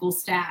identical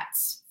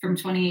stats from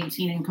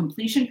 2018 in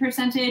completion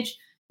percentage,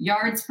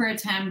 yards per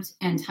attempt,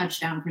 and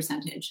touchdown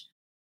percentage.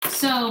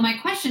 So my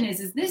question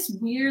is this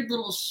weird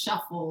little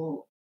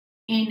shuffle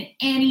in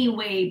any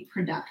way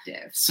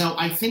productive? So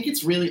I think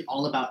it's really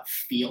all about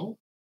feel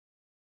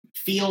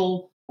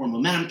or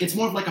momentum. It's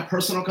more of like a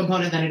personal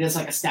component than it is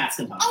like a stats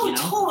component. Oh,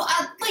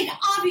 totally.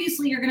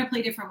 Obviously you're going to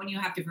play different when you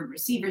have different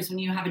receivers, when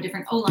you have a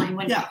different O-line.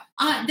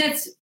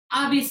 That's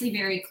obviously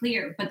very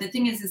clear. But the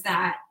thing is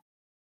that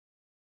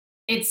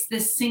it's the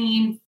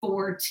same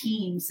 4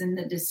 teams in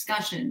the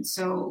discussion.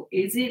 So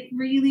is it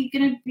really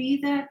going to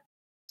be that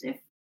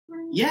different?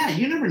 Yeah,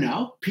 you never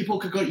know. You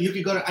could go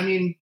to, I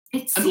mean,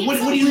 what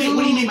do you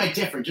mean by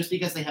different? Just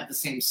because they have the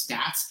same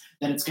stats,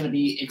 that it's going to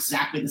be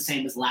exactly the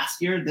same as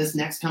last year, this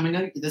next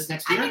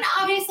year? I mean,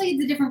 obviously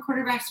the different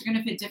quarterbacks are going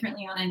to fit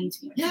differently on any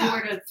team. If you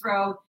were to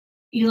throw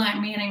Eli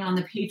Manning on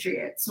the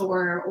Patriots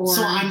or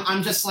So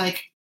I'm just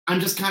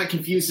kind of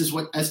confused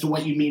as to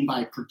what you mean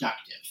by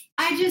productive.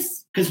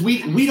 Because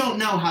we don't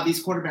know how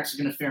these quarterbacks are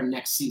going to fare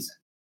next season.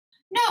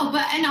 No,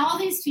 and all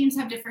these teams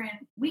have different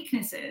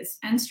weaknesses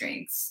and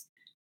strengths.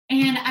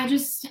 And I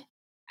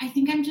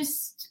think I'm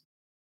just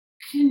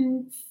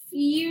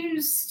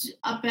confused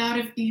about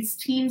if these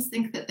teams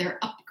think that they're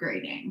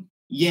upgrading.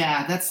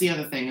 Yeah, that's the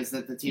other thing, is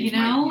that the teams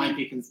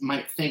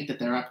might think that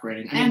they're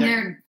upgrading. I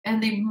mean,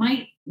 and they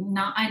might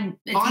not. And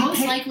it's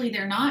most likely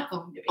they're not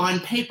going to be. On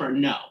paper,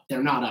 no,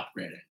 they're not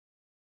upgrading.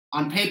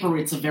 On paper,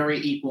 it's a very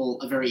equal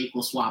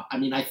swap. I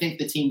mean, I think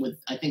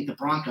the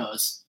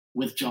Broncos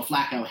with Joe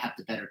Flacco have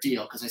the better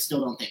deal, because I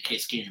still don't think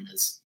Case Keenum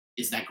is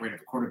that great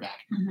of a quarterback.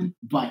 Mm-hmm.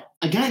 But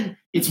again,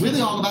 it's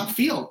really all about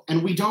feel,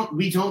 and we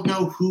don't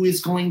know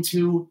who's going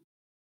to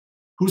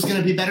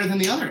be better than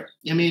the other.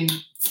 I mean,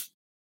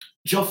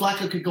 Joe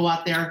Flacco could go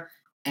out there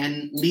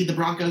and lead the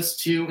Broncos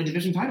to a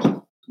division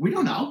title. We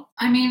don't know.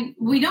 I mean,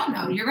 we don't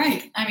know. You're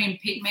right. I mean,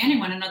 Peyton Manning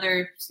won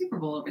another Super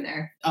Bowl over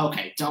there.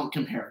 Okay, don't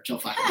compare Joe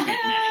Flacco to Peyton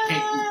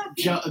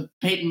Manning.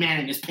 Peyton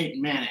Manning is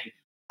Peyton Manning.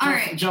 All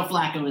right. Joe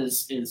Flacco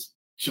is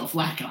Joe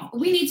Flacco.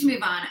 We need to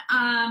move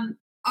on.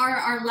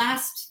 Our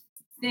last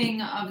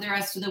thing of the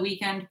rest of the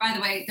weekend, by the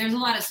way, there's a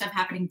lot of stuff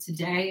happening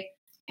today,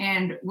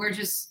 and we're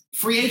just...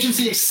 Free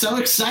agency is so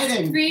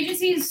exciting. Free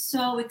agency is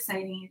so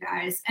exciting, you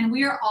guys, and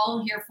we are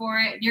all here for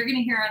it. You're going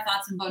to hear our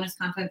thoughts and bonus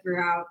content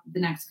throughout the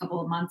next couple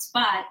of months,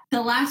 but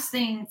the last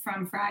thing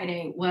from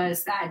Friday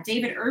was that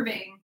David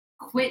Irving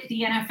quit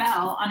the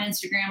NFL on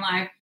Instagram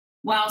Live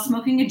while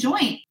smoking a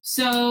joint.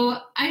 So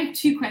I have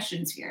 2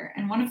 questions here,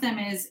 and one of them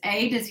is,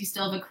 A, does he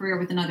still have a career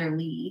with another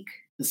league?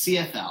 The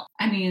CFL.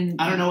 I mean...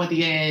 I don't know what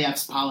the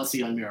AAF's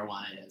policy on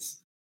marijuana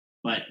is,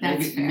 but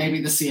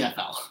maybe the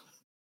CFL.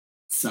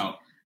 So...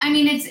 I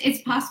mean,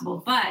 it's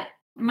possible, but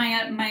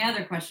my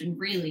other question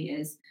really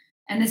is,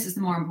 and this is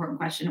the more important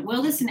question,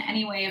 will this in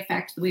any way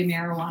affect the way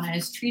marijuana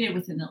is treated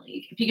within the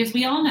league? Because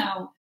we all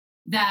know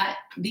that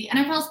the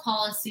NFL's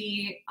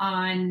policy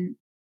on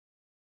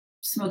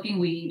smoking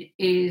weed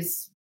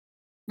is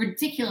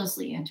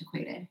ridiculously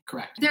antiquated.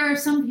 Correct. There are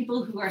some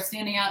people who are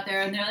standing out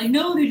there and they're like,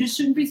 no, they just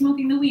shouldn't be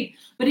smoking the weed.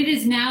 But it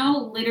has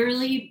now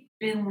literally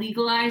been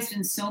legalized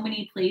in so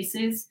many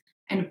places,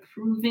 and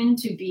proven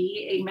to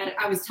be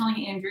I was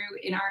telling Andrew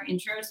in our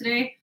intro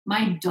today,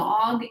 my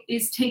dog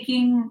is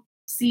taking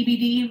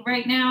CBD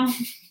right now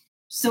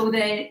so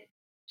that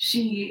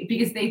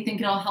because they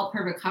think it'll help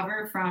her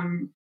recover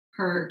from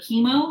her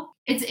chemo.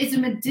 It's a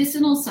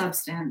medicinal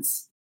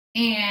substance.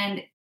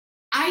 And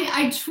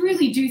I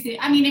truly do think,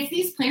 I mean, if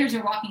these players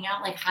are walking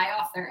out like high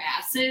off their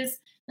asses,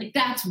 like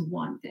that's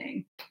one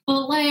thing.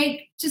 But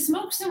like to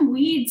smoke some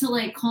weed to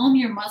like calm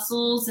your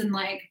muscles and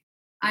like,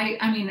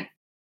 I mean,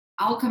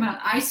 I'll come out,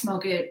 I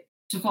smoke it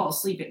to fall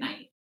asleep at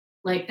night.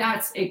 Like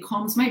it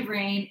calms my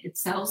brain, it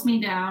settles me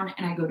down,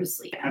 and I go to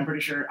sleep. I'm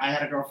pretty sure I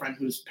had a girlfriend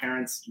whose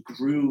parents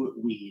grew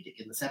weed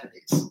in the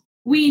 70s.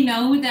 We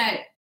know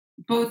that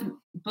both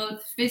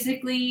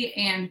physically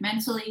and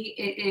mentally,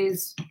 it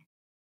is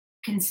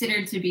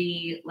considered to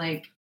be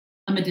like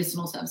a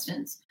medicinal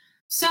substance.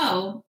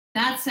 So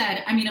that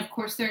said, I mean, of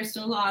course, there are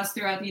still laws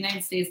throughout the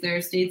United States. There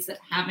are states that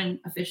haven't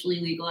officially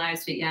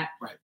legalized it yet.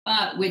 Right.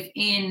 But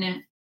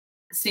within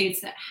states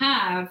that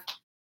have,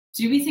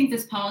 do we think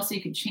this policy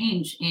could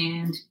change?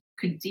 And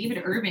could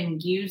David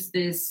Irving use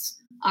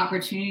this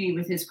opportunity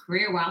with his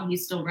career while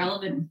he's still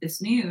relevant with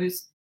this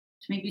news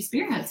to maybe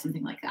spearhead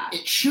something like that?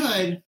 It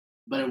should,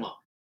 but it won't.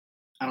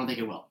 I don't think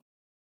it will.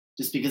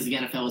 Just because the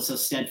NFL is so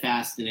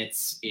steadfast in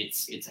its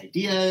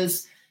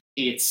ideas,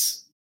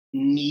 its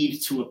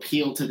need to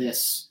appeal to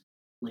this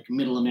like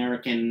middle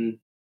American,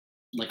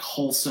 like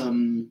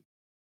wholesome,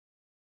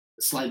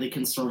 slightly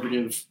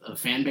conservative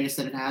fan base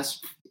that it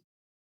has.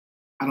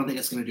 I don't think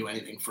it's going to do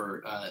anything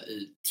to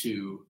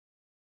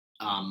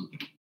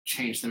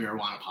change the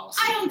marijuana policy.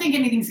 I don't think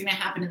anything's going to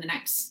happen in the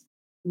next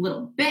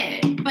little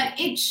bit, but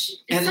it's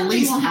and something at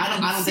least will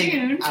happen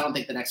soon. I don't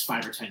think the next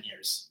 5 or 10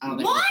 years. I don't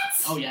think. What?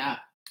 Oh yeah.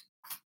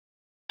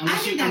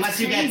 Unless you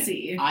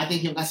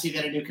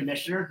get a new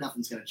commissioner,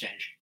 nothing's going to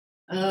change.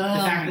 The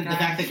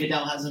fact that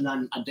Goodell hasn't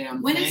done a damn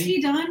thing. When is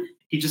he done?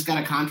 He just got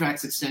a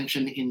contract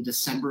extension in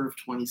December of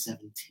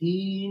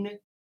 2017,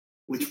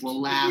 which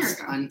will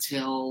last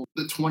until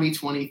the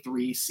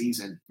 2023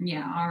 season.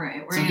 Yeah, all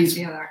right. We're going to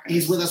see how that goes.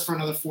 He's with us for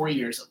another 4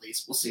 years at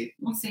least. We'll see.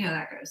 We'll see how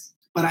that goes.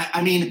 But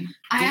I mean,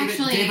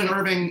 David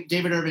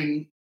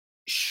Irving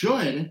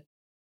should,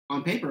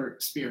 on paper,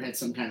 spearhead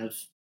some kind of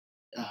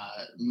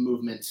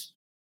movement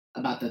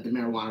about the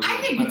marijuana.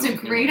 I think it's a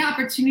great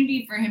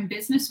opportunity for him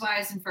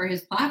business-wise and for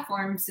his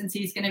platform, since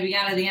he's going to be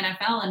out of the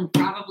NFL and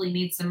probably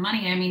needs some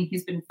money. I mean,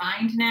 he's been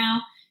fined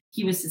now.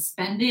 He was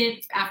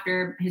suspended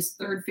after his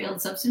 3rd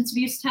failed substance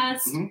abuse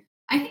test. Mm-hmm.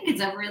 I think it's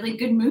a really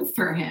good move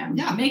for him.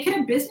 Yeah. Make it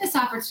a business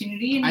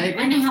opportunity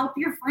and help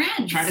your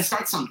friends. Try to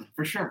start something,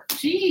 for sure.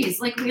 Jeez,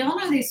 like we all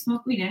know they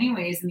smoke weed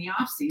anyways in the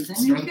off season.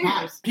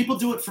 People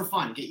do it for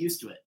fun. Get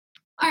used to it.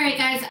 All right,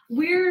 guys,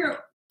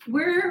 we're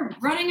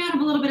running out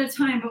of a little bit of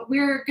time, but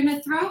we're going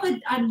to throw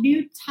a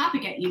new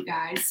topic at you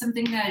guys,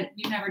 something that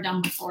you've never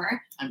done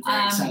before. I'm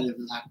very excited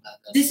to talk about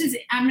this. This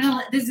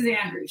is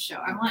Andrew's show.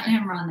 I'm letting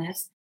him run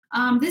this.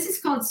 This is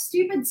called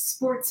Stupid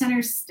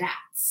SportsCenter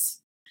Stats.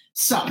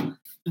 So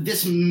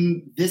this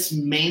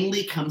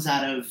mainly comes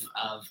out of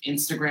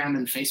Instagram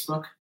and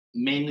Facebook,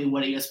 mainly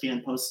what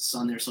ESPN posts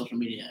on their social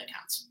media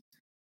accounts.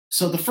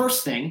 So the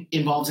first thing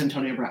involves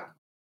Antonio Brown,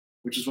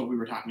 which is what we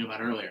were talking about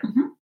earlier.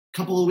 Mm-hmm. A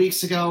couple of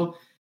weeks ago,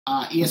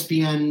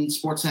 ESPN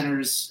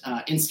SportsCenter's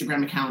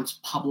Instagram account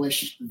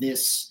published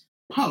this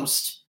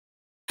post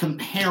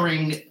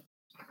comparing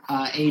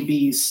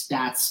AB's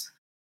stats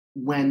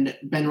when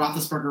Ben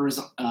Roethlisberger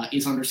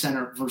is under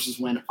center versus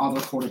when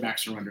other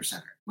quarterbacks are under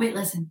center. Wait,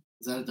 listen.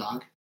 Is that a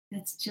dog?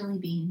 That's Chili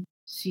Bean.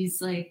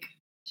 She's like,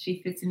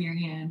 she fits in your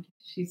hand.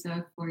 She's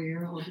a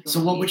 4-year-old.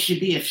 So what would she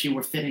be if she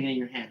were fitting in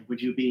your hand?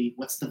 Would you be,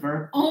 what's the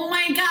verb? Oh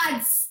my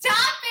God,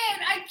 stop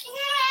it! I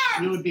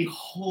can't! You would be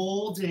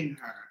holding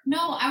her.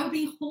 No, I would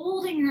be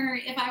holding her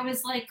if I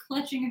was like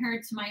clutching her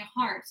to my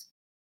heart.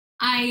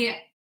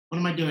 What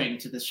am I doing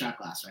to this shot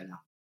glass right now?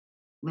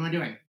 What am I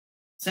doing?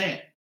 Say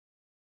it.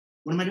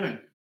 What am I doing?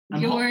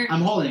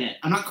 I'm holding it.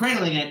 I'm not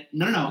cradling it.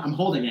 No. I'm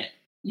holding it.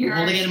 I'm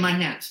holding it in my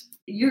hand.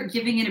 You're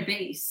giving it a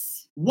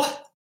base.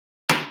 What?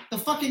 The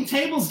fucking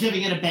table's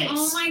giving it a base.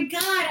 Oh my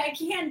God, I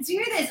can't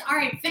do this. All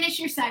right, finish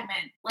your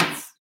segment.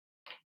 Let's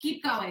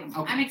keep going.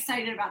 Okay. I'm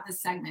excited about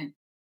this segment.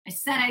 I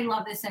said I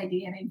love this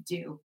idea, and I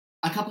do.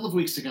 A couple of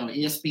weeks ago,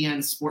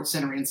 ESPN's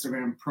SportsCenter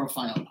Instagram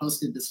profile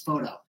posted this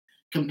photo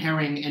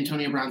comparing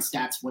Antonio Brown's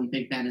stats when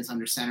Big Ben is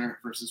under center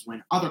versus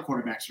when other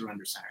quarterbacks are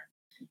under center.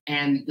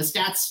 And the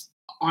stats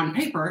on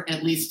paper,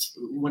 at least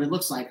what it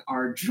looks like,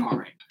 are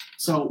jarring.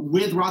 So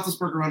with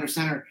Roethlisberger under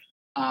center,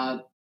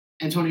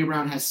 Antonio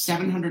Brown has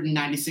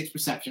 796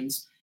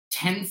 receptions,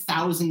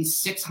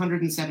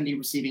 10,670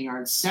 receiving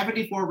yards,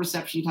 74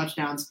 reception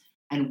touchdowns,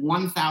 and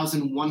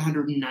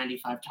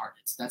 1,195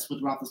 targets. That's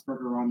with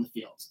Roethlisberger on the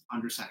field,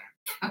 under center.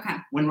 Okay.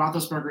 When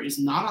Roethlisberger is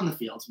not on the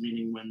field,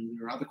 meaning when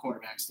there are other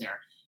quarterbacks there,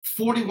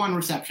 41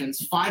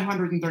 receptions,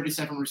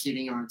 537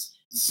 receiving yards,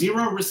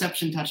 0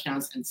 reception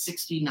touchdowns, and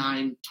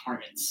 69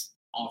 targets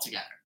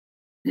altogether.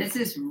 This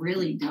is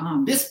really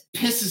dumb. This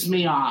pisses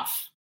me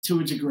off to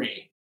a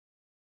degree.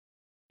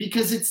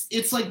 because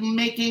it's like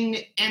making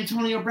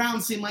Antonio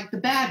Brown seem like the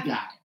bad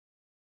guy.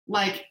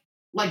 Like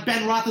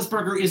Ben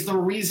Roethlisberger is the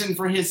reason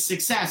for his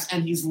success,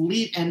 and he's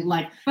leaving.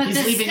 But the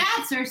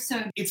stats are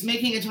so. It's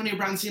making Antonio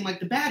Brown seem like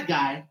the bad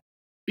guy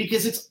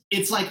because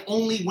it's like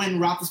only when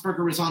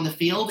Roethlisberger is on the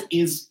field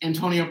is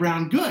Antonio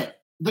Brown good.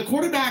 The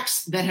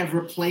quarterbacks that have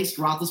replaced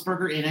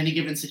Roethlisberger in any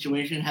given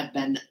situation have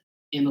been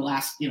in the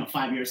last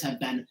 5 years have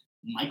been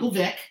Michael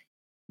Vick,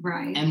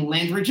 right, and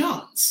Landry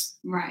Jones.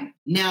 Right.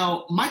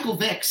 Now, Michael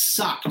Vick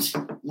sucked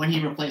when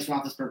he replaced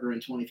Roethlisberger in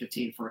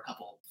 2015 for a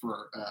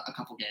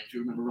couple games. You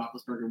remember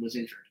Roethlisberger was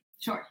injured.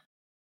 Sure.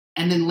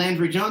 And then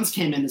Landry Jones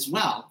came in as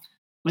well.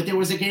 But there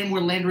was a game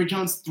where Landry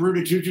Jones threw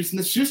to Juju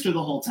Smith-Schuster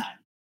the whole time.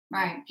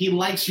 Right. He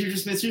likes Juju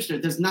Smith-Schuster.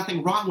 There's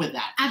nothing wrong with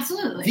that.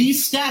 Absolutely.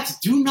 These stats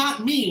do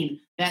not mean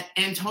that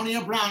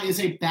Antonio Brown is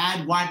a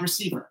bad wide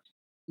receiver.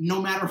 No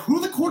matter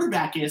who the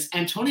quarterback is,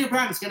 Antonio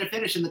Brown is going to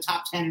finish in the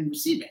top 10 in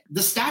receiving.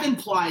 The stat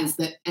implies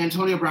that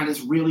Antonio Brown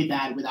is really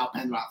bad without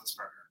Ben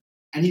Roethlisberger,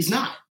 and he's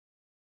not.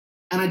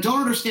 And I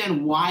don't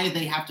understand why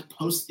they have to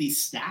post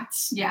these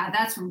stats. Yeah,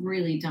 that's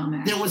really dumb,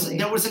 actually.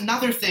 There was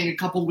another thing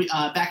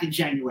back in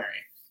January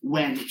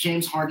when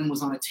James Harden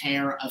was on a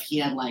tear of he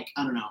had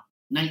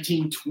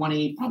 19,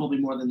 20, probably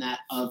more than that,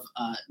 of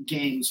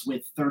games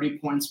with 30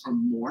 points or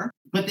more.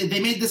 But they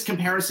made this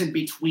comparison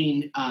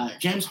between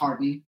James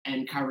Harden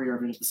and Kyrie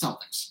Irving of the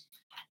Celtics.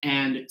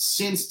 And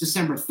since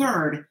December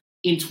 3rd,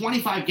 in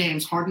 25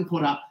 games, Harden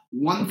put up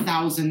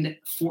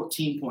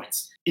 1,014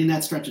 points in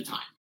that stretch of time.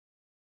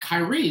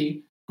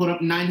 Kyrie put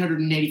up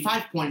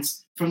 985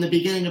 points from the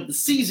beginning of the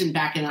season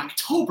back in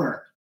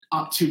October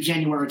up to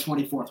January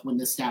 24th when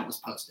this stat was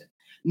posted.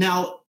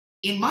 Now,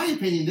 in my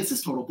opinion, this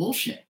is total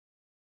bullshit.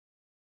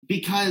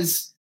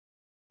 Because,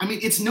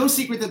 it's no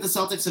secret that the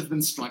Celtics have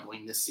been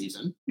struggling this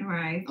season.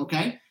 Right.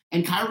 Okay?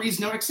 And Kyrie's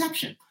no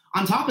exception.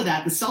 On top of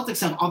that, the Celtics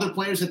have other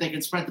players that they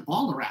can spread the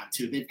ball around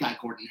to. They've got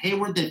Gordon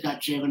Hayward, they've got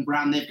Jaylen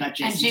Brown, they've got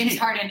Jason And James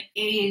Tatum. Harden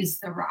is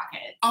the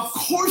Rockets. Of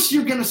course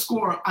you're going to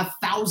score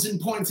 1,000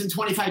 points in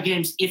 25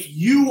 games if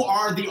you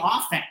are the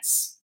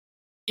offense.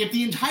 If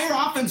the entire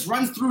offense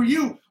runs through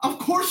you, of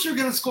course you're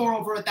going to score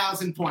over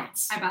 1,000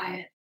 points. I buy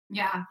it.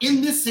 Yeah.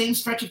 In this same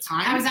stretch of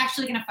time. I was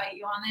actually going to fight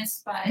you on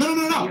this, but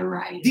No. You're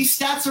right. These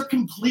stats are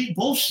complete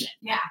bullshit.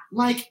 Yeah.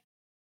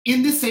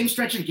 In this same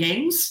stretch of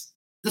games,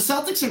 the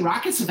Celtics and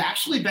Rockets have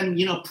actually been,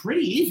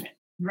 pretty even.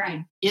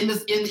 Right. In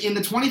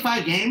the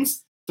 25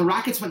 games, the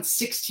Rockets went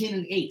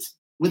 16-8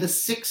 with a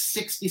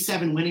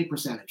 667 winning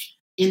percentage.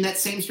 In that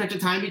same stretch of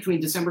time between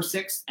December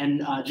 6th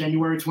and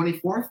January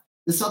 24th,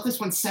 the Celtics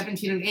went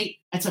 17-8.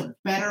 That's a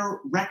better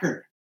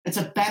record. That's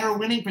a better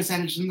winning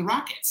percentage than the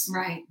Rockets.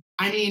 Right.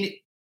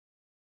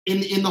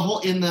 In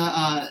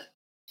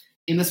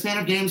the span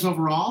of games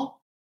overall,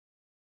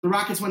 the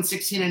Rockets went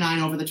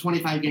 16-9 over the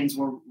 25 games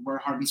where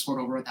Harden scored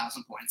over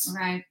 1,000 points,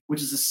 right?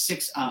 Which is a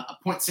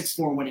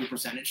 .64 winning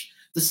percentage.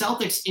 The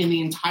Celtics in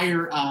the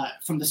entire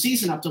from the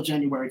season up till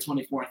January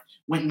 24th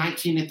went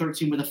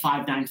 19-13 with a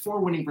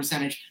 .594 winning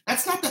percentage.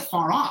 That's not that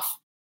far off.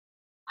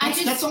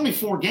 That's only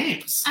 4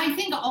 games. I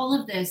think all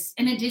of this,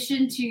 in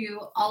addition to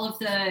all of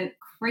the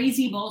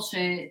crazy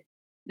bullshit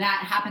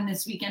that happened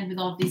this weekend with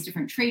all of these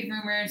different trade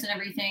rumors and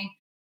everything,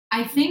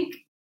 I think,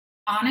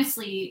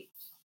 honestly,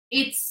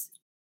 it's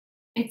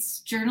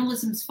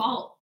journalism's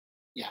fault.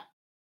 Yeah.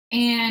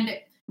 And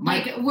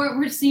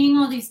we're seeing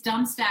all these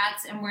dumb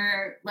stats and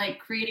we're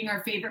creating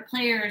our favorite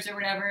players or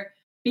whatever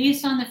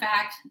based on the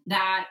fact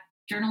that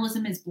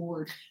journalism is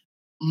bored.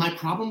 My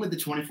problem with the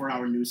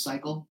 24-hour news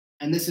cycle,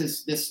 and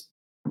this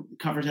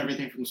covers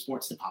everything from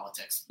sports to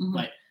politics, mm-hmm.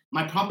 but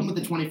my problem with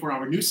the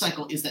 24-hour news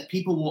cycle is that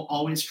people will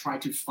always try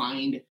to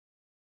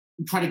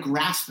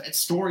grasp at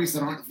stories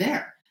that aren't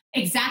there.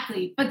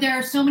 Exactly. But there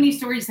are so many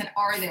stories that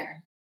are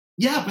there.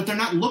 Yeah, but they're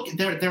not looking.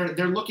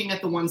 They're looking at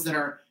the ones that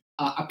are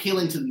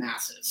appealing to the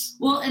masses.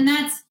 Well, and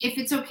that's, if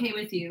it's okay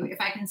with you, if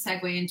I can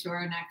segue into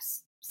our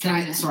next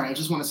segment. Sorry, I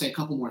just want to say a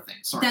couple more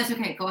things. Sorry. That's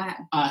okay. Go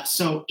ahead.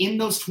 So in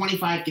those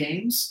 25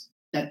 games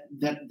that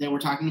they were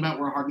talking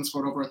about where Harden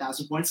scored over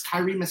 1,000 points,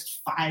 Kyrie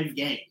missed 5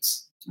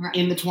 games. Right.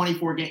 In the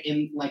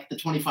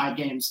 25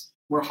 games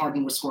where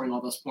Harden was scoring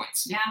all those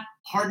points. Yeah.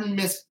 Harden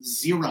missed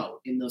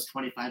 0 in those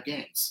 25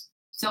 games.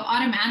 So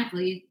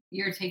automatically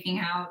you're taking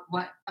out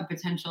a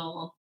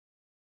potential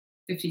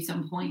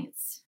 50-some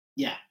points.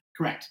 Yeah,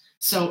 correct.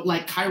 So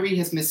Kyrie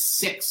had missed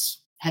 6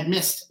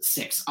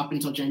 up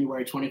until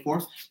January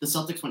 24th. The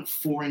Celtics went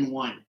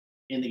 4-1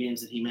 in the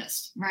games that he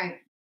missed. Right.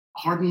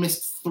 Harden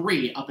missed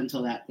 3 up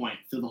until that point.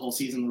 Through the whole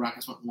season, the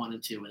Rockets went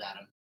 1-2 without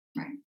him.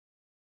 Right.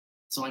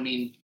 So,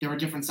 there are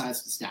different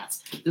sides to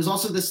stats. There's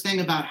also this thing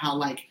about how,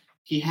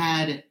 he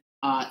had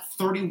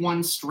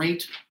 31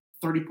 straight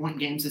 30-point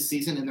games this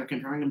season, and they're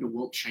comparing him to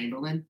Wilt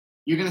Chamberlain.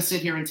 You're going to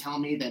sit here and tell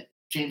me that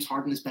James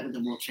Harden is better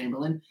than Wilt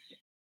Chamberlain?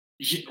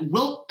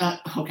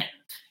 Okay.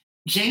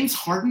 James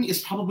Harden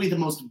is probably the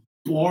most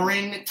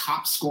boring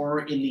top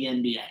scorer in the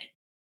NBA.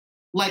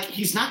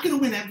 He's not going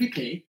to win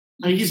MVP.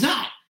 He's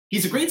not.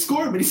 He's a great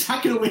scorer, but he's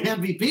not going to win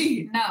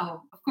MVP.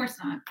 No, of course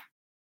not.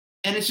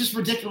 And it's just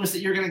ridiculous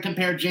that you're going to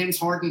compare James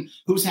Harden,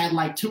 who's had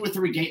like two or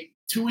three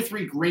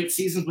great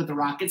seasons with the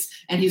Rockets,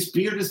 and his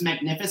beard is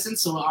magnificent,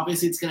 so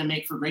obviously it's going to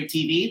make for great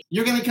TV.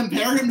 You're going to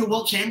compare him to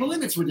Wilt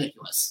Chamberlain? It's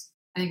ridiculous.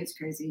 I think it's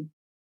crazy.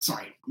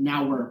 Sorry,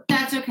 now we're...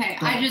 That's okay.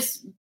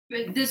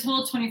 This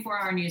whole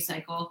 24-hour news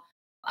cycle,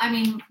 I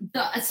mean,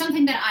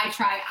 something that I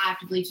try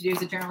actively to do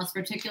as a journalist,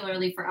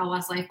 particularly for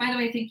LS Life. By the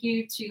way, thank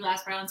you to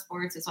Last Word on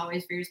Sports, as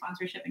always, for your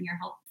sponsorship and your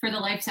help for the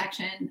Life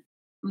section.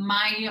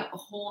 My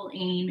whole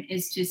aim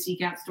is to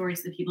seek out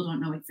stories that people don't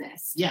know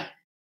exist. Yeah.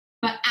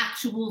 But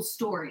actual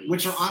stories.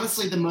 Which are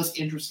honestly the most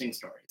interesting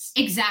stories.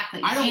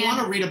 Exactly. I don't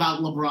want to read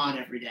about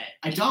LeBron every day.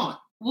 I don't.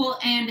 Well,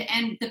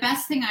 and the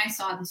best thing I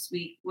saw this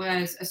week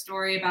was a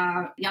story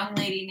about a young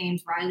lady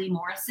named Riley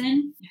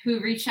Morrison who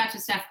reached out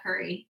to Steph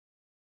Curry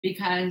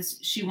because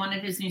she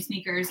wanted his new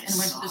sneakers and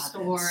went to the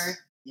store.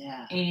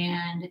 Yeah.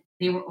 And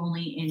they were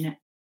only in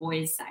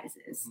boys'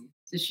 sizes. Mm-hmm.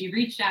 So she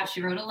reached out,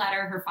 she wrote a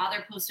letter, her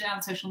father posted it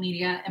on social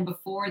media, and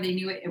before they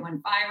knew it, it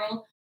went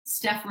viral.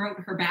 Steph wrote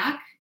her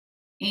back,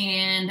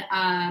 and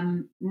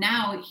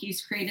now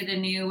he's created a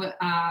new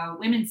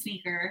women's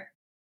sneaker,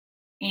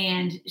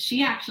 and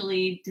she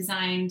actually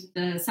designed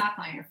the sock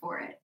liner for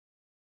it.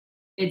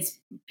 It's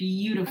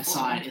beautiful. I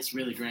saw it. It's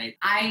really great.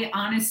 I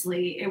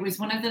honestly, it was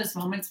one of those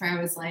moments where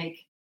I was like,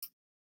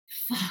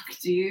 fuck,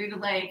 dude.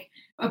 Like,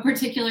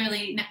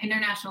 particularly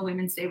International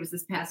Women's Day was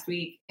this past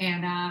week,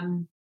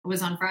 and it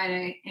was on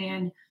Friday,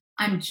 and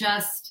I'm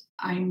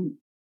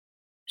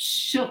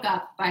shook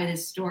up by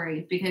this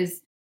story,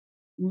 because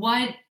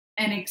what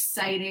an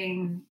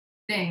exciting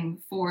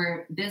thing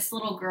for this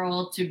little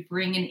girl to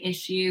bring an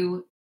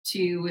issue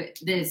to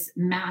this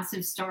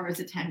massive star's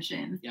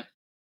attention. Yep.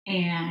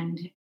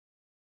 And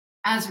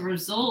as a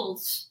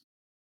result,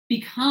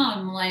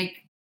 become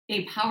like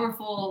a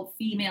powerful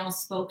female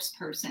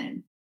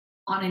spokesperson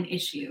on an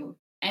issue.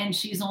 And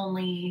she's a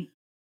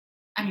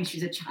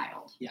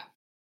child. Yeah.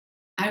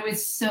 I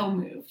was so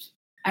moved.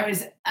 I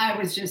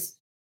was just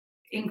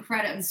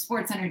incredible.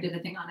 SportsCenter did a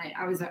thing on it.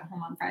 I was at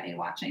home on Friday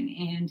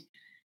watching, and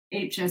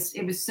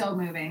it was so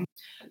moving.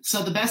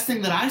 So the best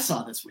thing that I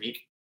saw this week,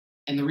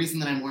 and the reason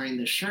that I'm wearing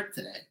this shirt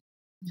today,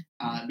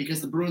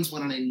 because the Bruins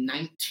went on a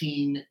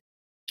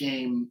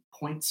 19-game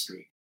point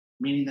streak,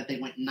 meaning that they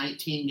went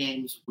 19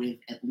 games with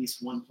at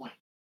least 1 point.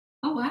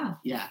 Oh, wow.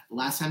 Yeah. The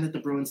last time that the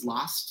Bruins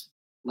lost,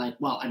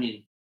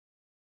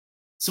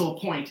 so a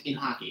point in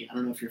hockey, I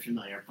don't know if you're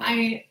familiar. But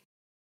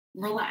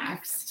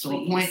relax.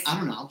 So please.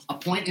 a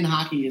point in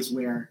hockey is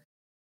where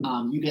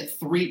you get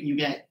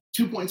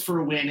 2 points for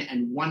a win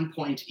and 1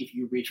 point if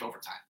you reach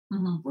overtime,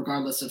 mm-hmm.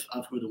 regardless of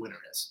who the winner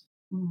is.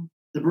 Mm-hmm.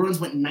 The Bruins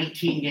went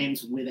 19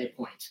 games with a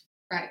point.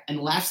 Right. And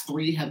the last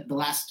three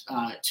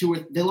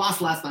they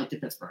lost last night to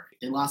Pittsburgh.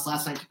 They lost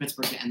last night to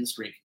Pittsburgh to end the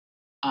streak.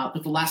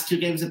 But the last 2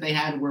 games that they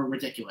had were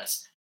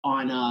ridiculous.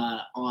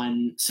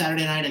 On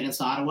Saturday night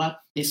against Ottawa,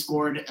 they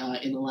scored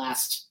in the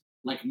last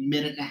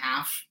minute and a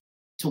half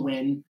to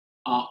win.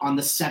 On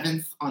the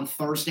 7th, on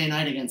Thursday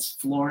night against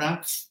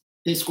Florida,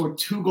 they scored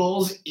 2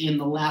 goals in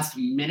the last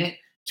minute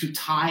to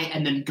tie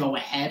and then go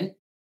ahead.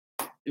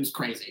 It was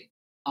crazy.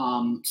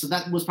 So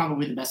that was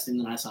probably the best thing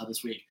that I saw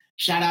this week.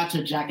 Shout out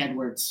to Jack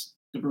Edwards,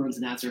 the Bruins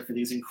announcer, for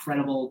these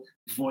incredible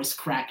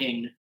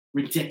voice-cracking,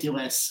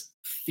 ridiculous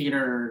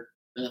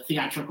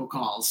theatrical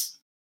calls.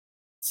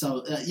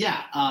 So,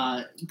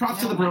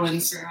 props to the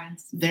Bruins.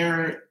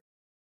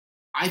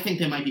 I think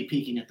they might be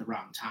peaking at the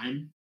wrong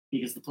time,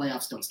 because the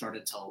playoffs don't start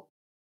until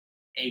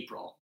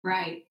April.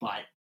 Right.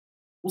 But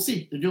we'll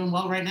see. They're doing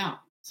well right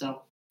now.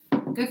 So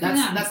good for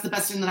them. That's the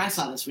best thing that I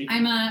saw this week.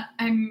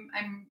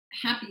 I'm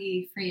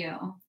happy for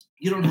you.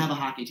 You don't have a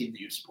hockey team that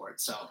you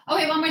support, so.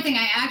 Okay, one more thing.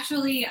 I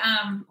actually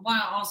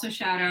want to also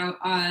shout out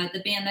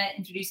the band that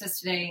introduced us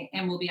today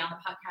and will be on the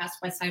podcast,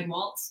 West Side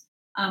Waltz.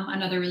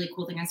 Another really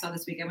cool thing I saw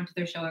this week, I went to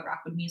their show at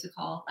Rockwood Music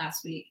Hall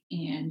last week,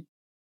 and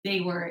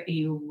they were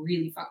a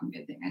really fucking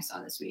good thing I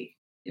saw this week.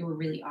 They were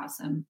really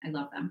awesome. I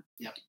love them.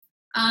 Yep.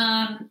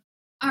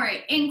 All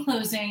right, in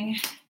closing,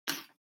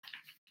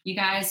 you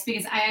guys,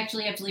 because I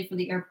actually have to leave for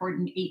the airport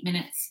in 8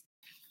 minutes.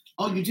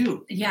 Oh, you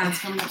do? Yeah. That's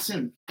coming up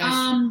soon.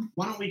 Guys,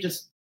 why don't we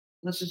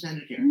let's just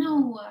end it here.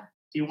 No.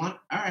 Do you want?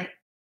 All right.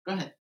 Go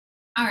ahead.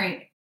 All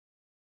right.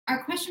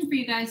 Our question for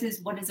you guys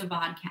is, what is a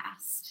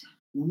vodcast?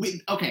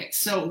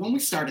 So when we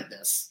started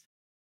this,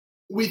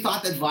 we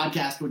thought that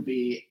vodcast would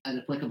be an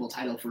applicable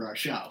title for our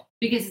show.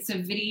 Because it's a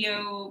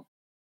video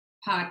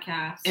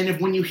podcast. And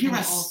when you hear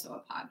us also a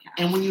podcast.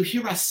 And when you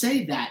hear us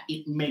say that,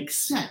 it makes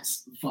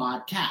sense.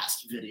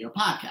 Vodcast, video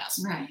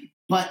podcast. Right.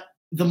 But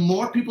the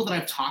more people that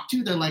I've talked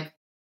to, they're like,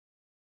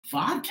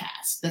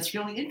 vodcast? That's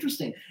really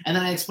interesting. And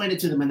then I explained it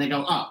to them and they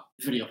go, oh,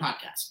 video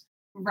podcast.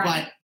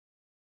 Right.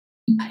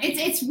 But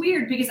it's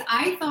weird, because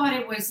I thought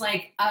it was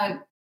like a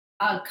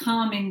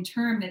common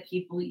term that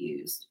people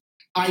used.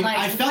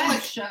 I felt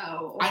like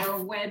show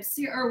or web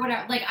series or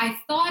whatever. Like, I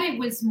thought it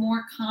was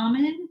more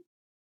common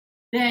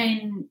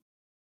than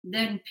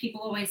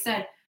people always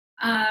said.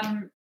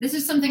 This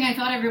is something I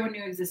thought everyone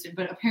knew existed,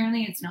 but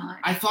apparently it's not.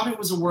 I thought it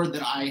was a word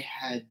that I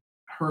had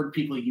heard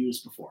people use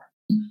before.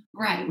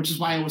 Right. Which is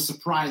why I was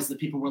surprised that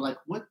people were like,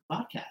 what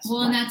podcast? Well,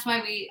 what? and that's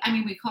why we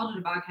called it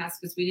a podcast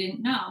because we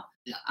didn't know.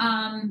 Yeah.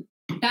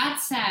 That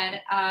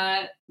said,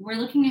 we're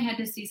looking ahead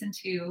to season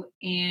 2,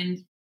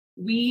 and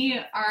we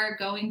are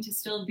going to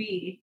still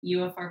be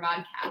UFR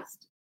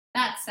Vodcast.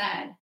 That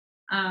said,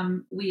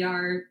 we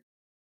are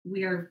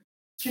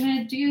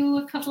gonna do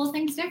a couple of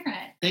things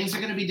different. Things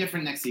are gonna be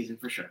different next season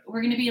for sure.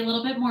 We're gonna be a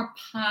little bit more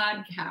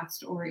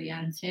podcast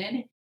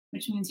oriented,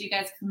 which means you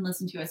guys can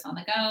listen to us on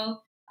the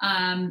go.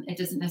 It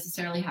doesn't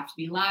necessarily have to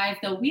be live,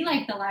 though we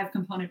like the live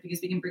component because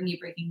we can bring you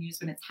breaking news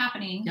when it's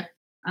happening,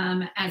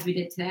 as we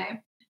did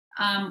today.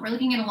 We're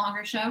looking at a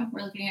longer show.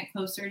 We're looking at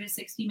closer to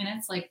 60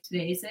 minutes like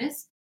today's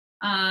is.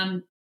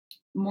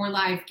 More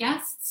live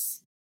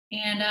guests,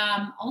 and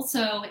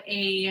also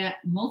a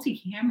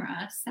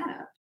multi-camera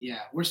setup.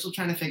 Yeah, we're still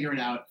trying to figure it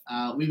out.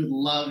 We would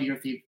love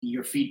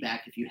your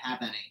feedback if you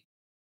have any.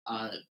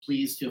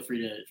 Please feel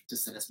free to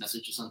send us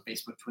messages on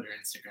Facebook, Twitter,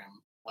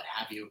 Instagram, what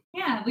have you.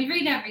 Yeah, we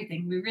read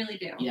everything. We really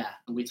do. Yeah,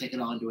 and we take it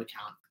all into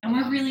account. And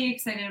we're really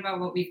excited about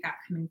what we've got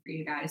coming for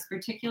you guys,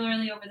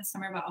 particularly over the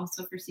summer, but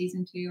also for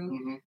season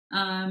 2.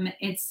 Mm-hmm.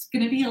 It's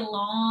going to be a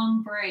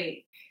long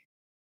break.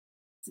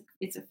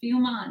 It's a few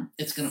months.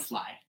 It's going to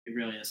fly. It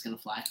really is going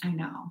to fly. I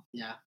know.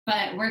 Yeah.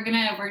 But we're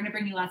gonna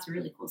bring you lots of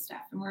really cool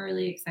stuff, and we're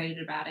really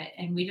excited about it.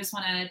 And we just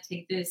want to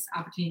take this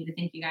opportunity to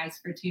thank you guys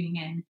for tuning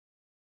in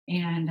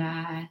and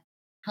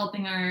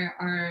helping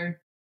our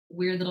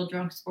weird little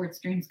drunk sports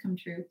dreams come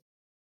true.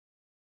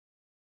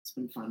 It's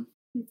been fun.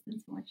 It's been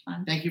so much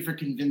fun. Thank you for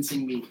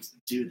convincing me to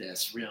do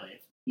this,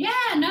 really. Yeah,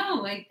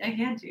 no, I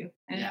had to.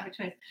 I didn't have a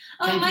choice.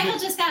 Oh, Thank Michael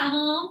just got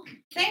home.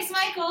 Thanks,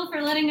 Michael,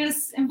 for letting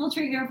us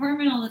infiltrate your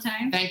apartment all the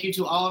time. Thank you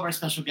to all of our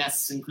special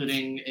guests,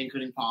 including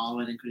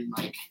Paul and including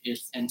Mike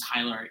and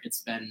Tyler.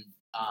 It's been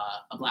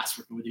a blast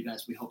working with you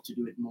guys. We hope to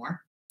do it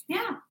more.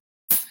 Yeah.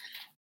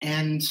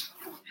 And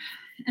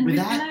with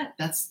that,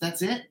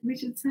 that's it. We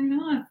should sign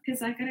off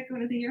because I gotta go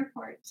to the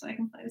airport so I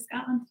can fly to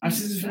Scotland. Our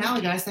season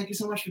finale, guys. Thank you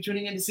so much for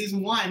tuning in to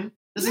season 1.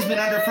 This has been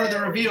Under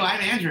Further Review.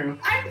 I'm Andrew.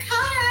 I'm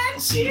Connor.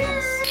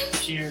 Cheers.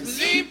 Cheers.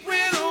 Sleep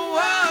with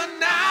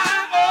one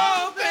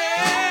eye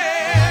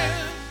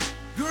open,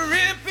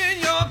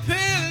 gripping your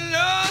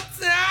pillow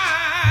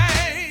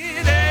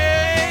tight,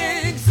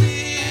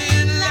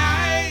 exit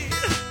light,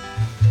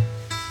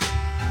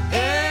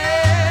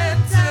 and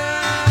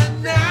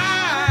tonight,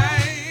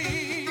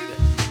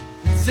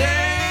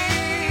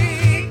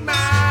 take my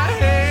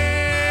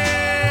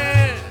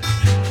hand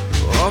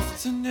off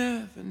to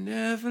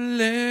never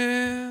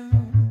land.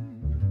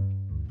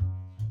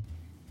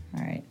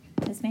 All right.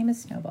 His name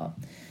is Snowball.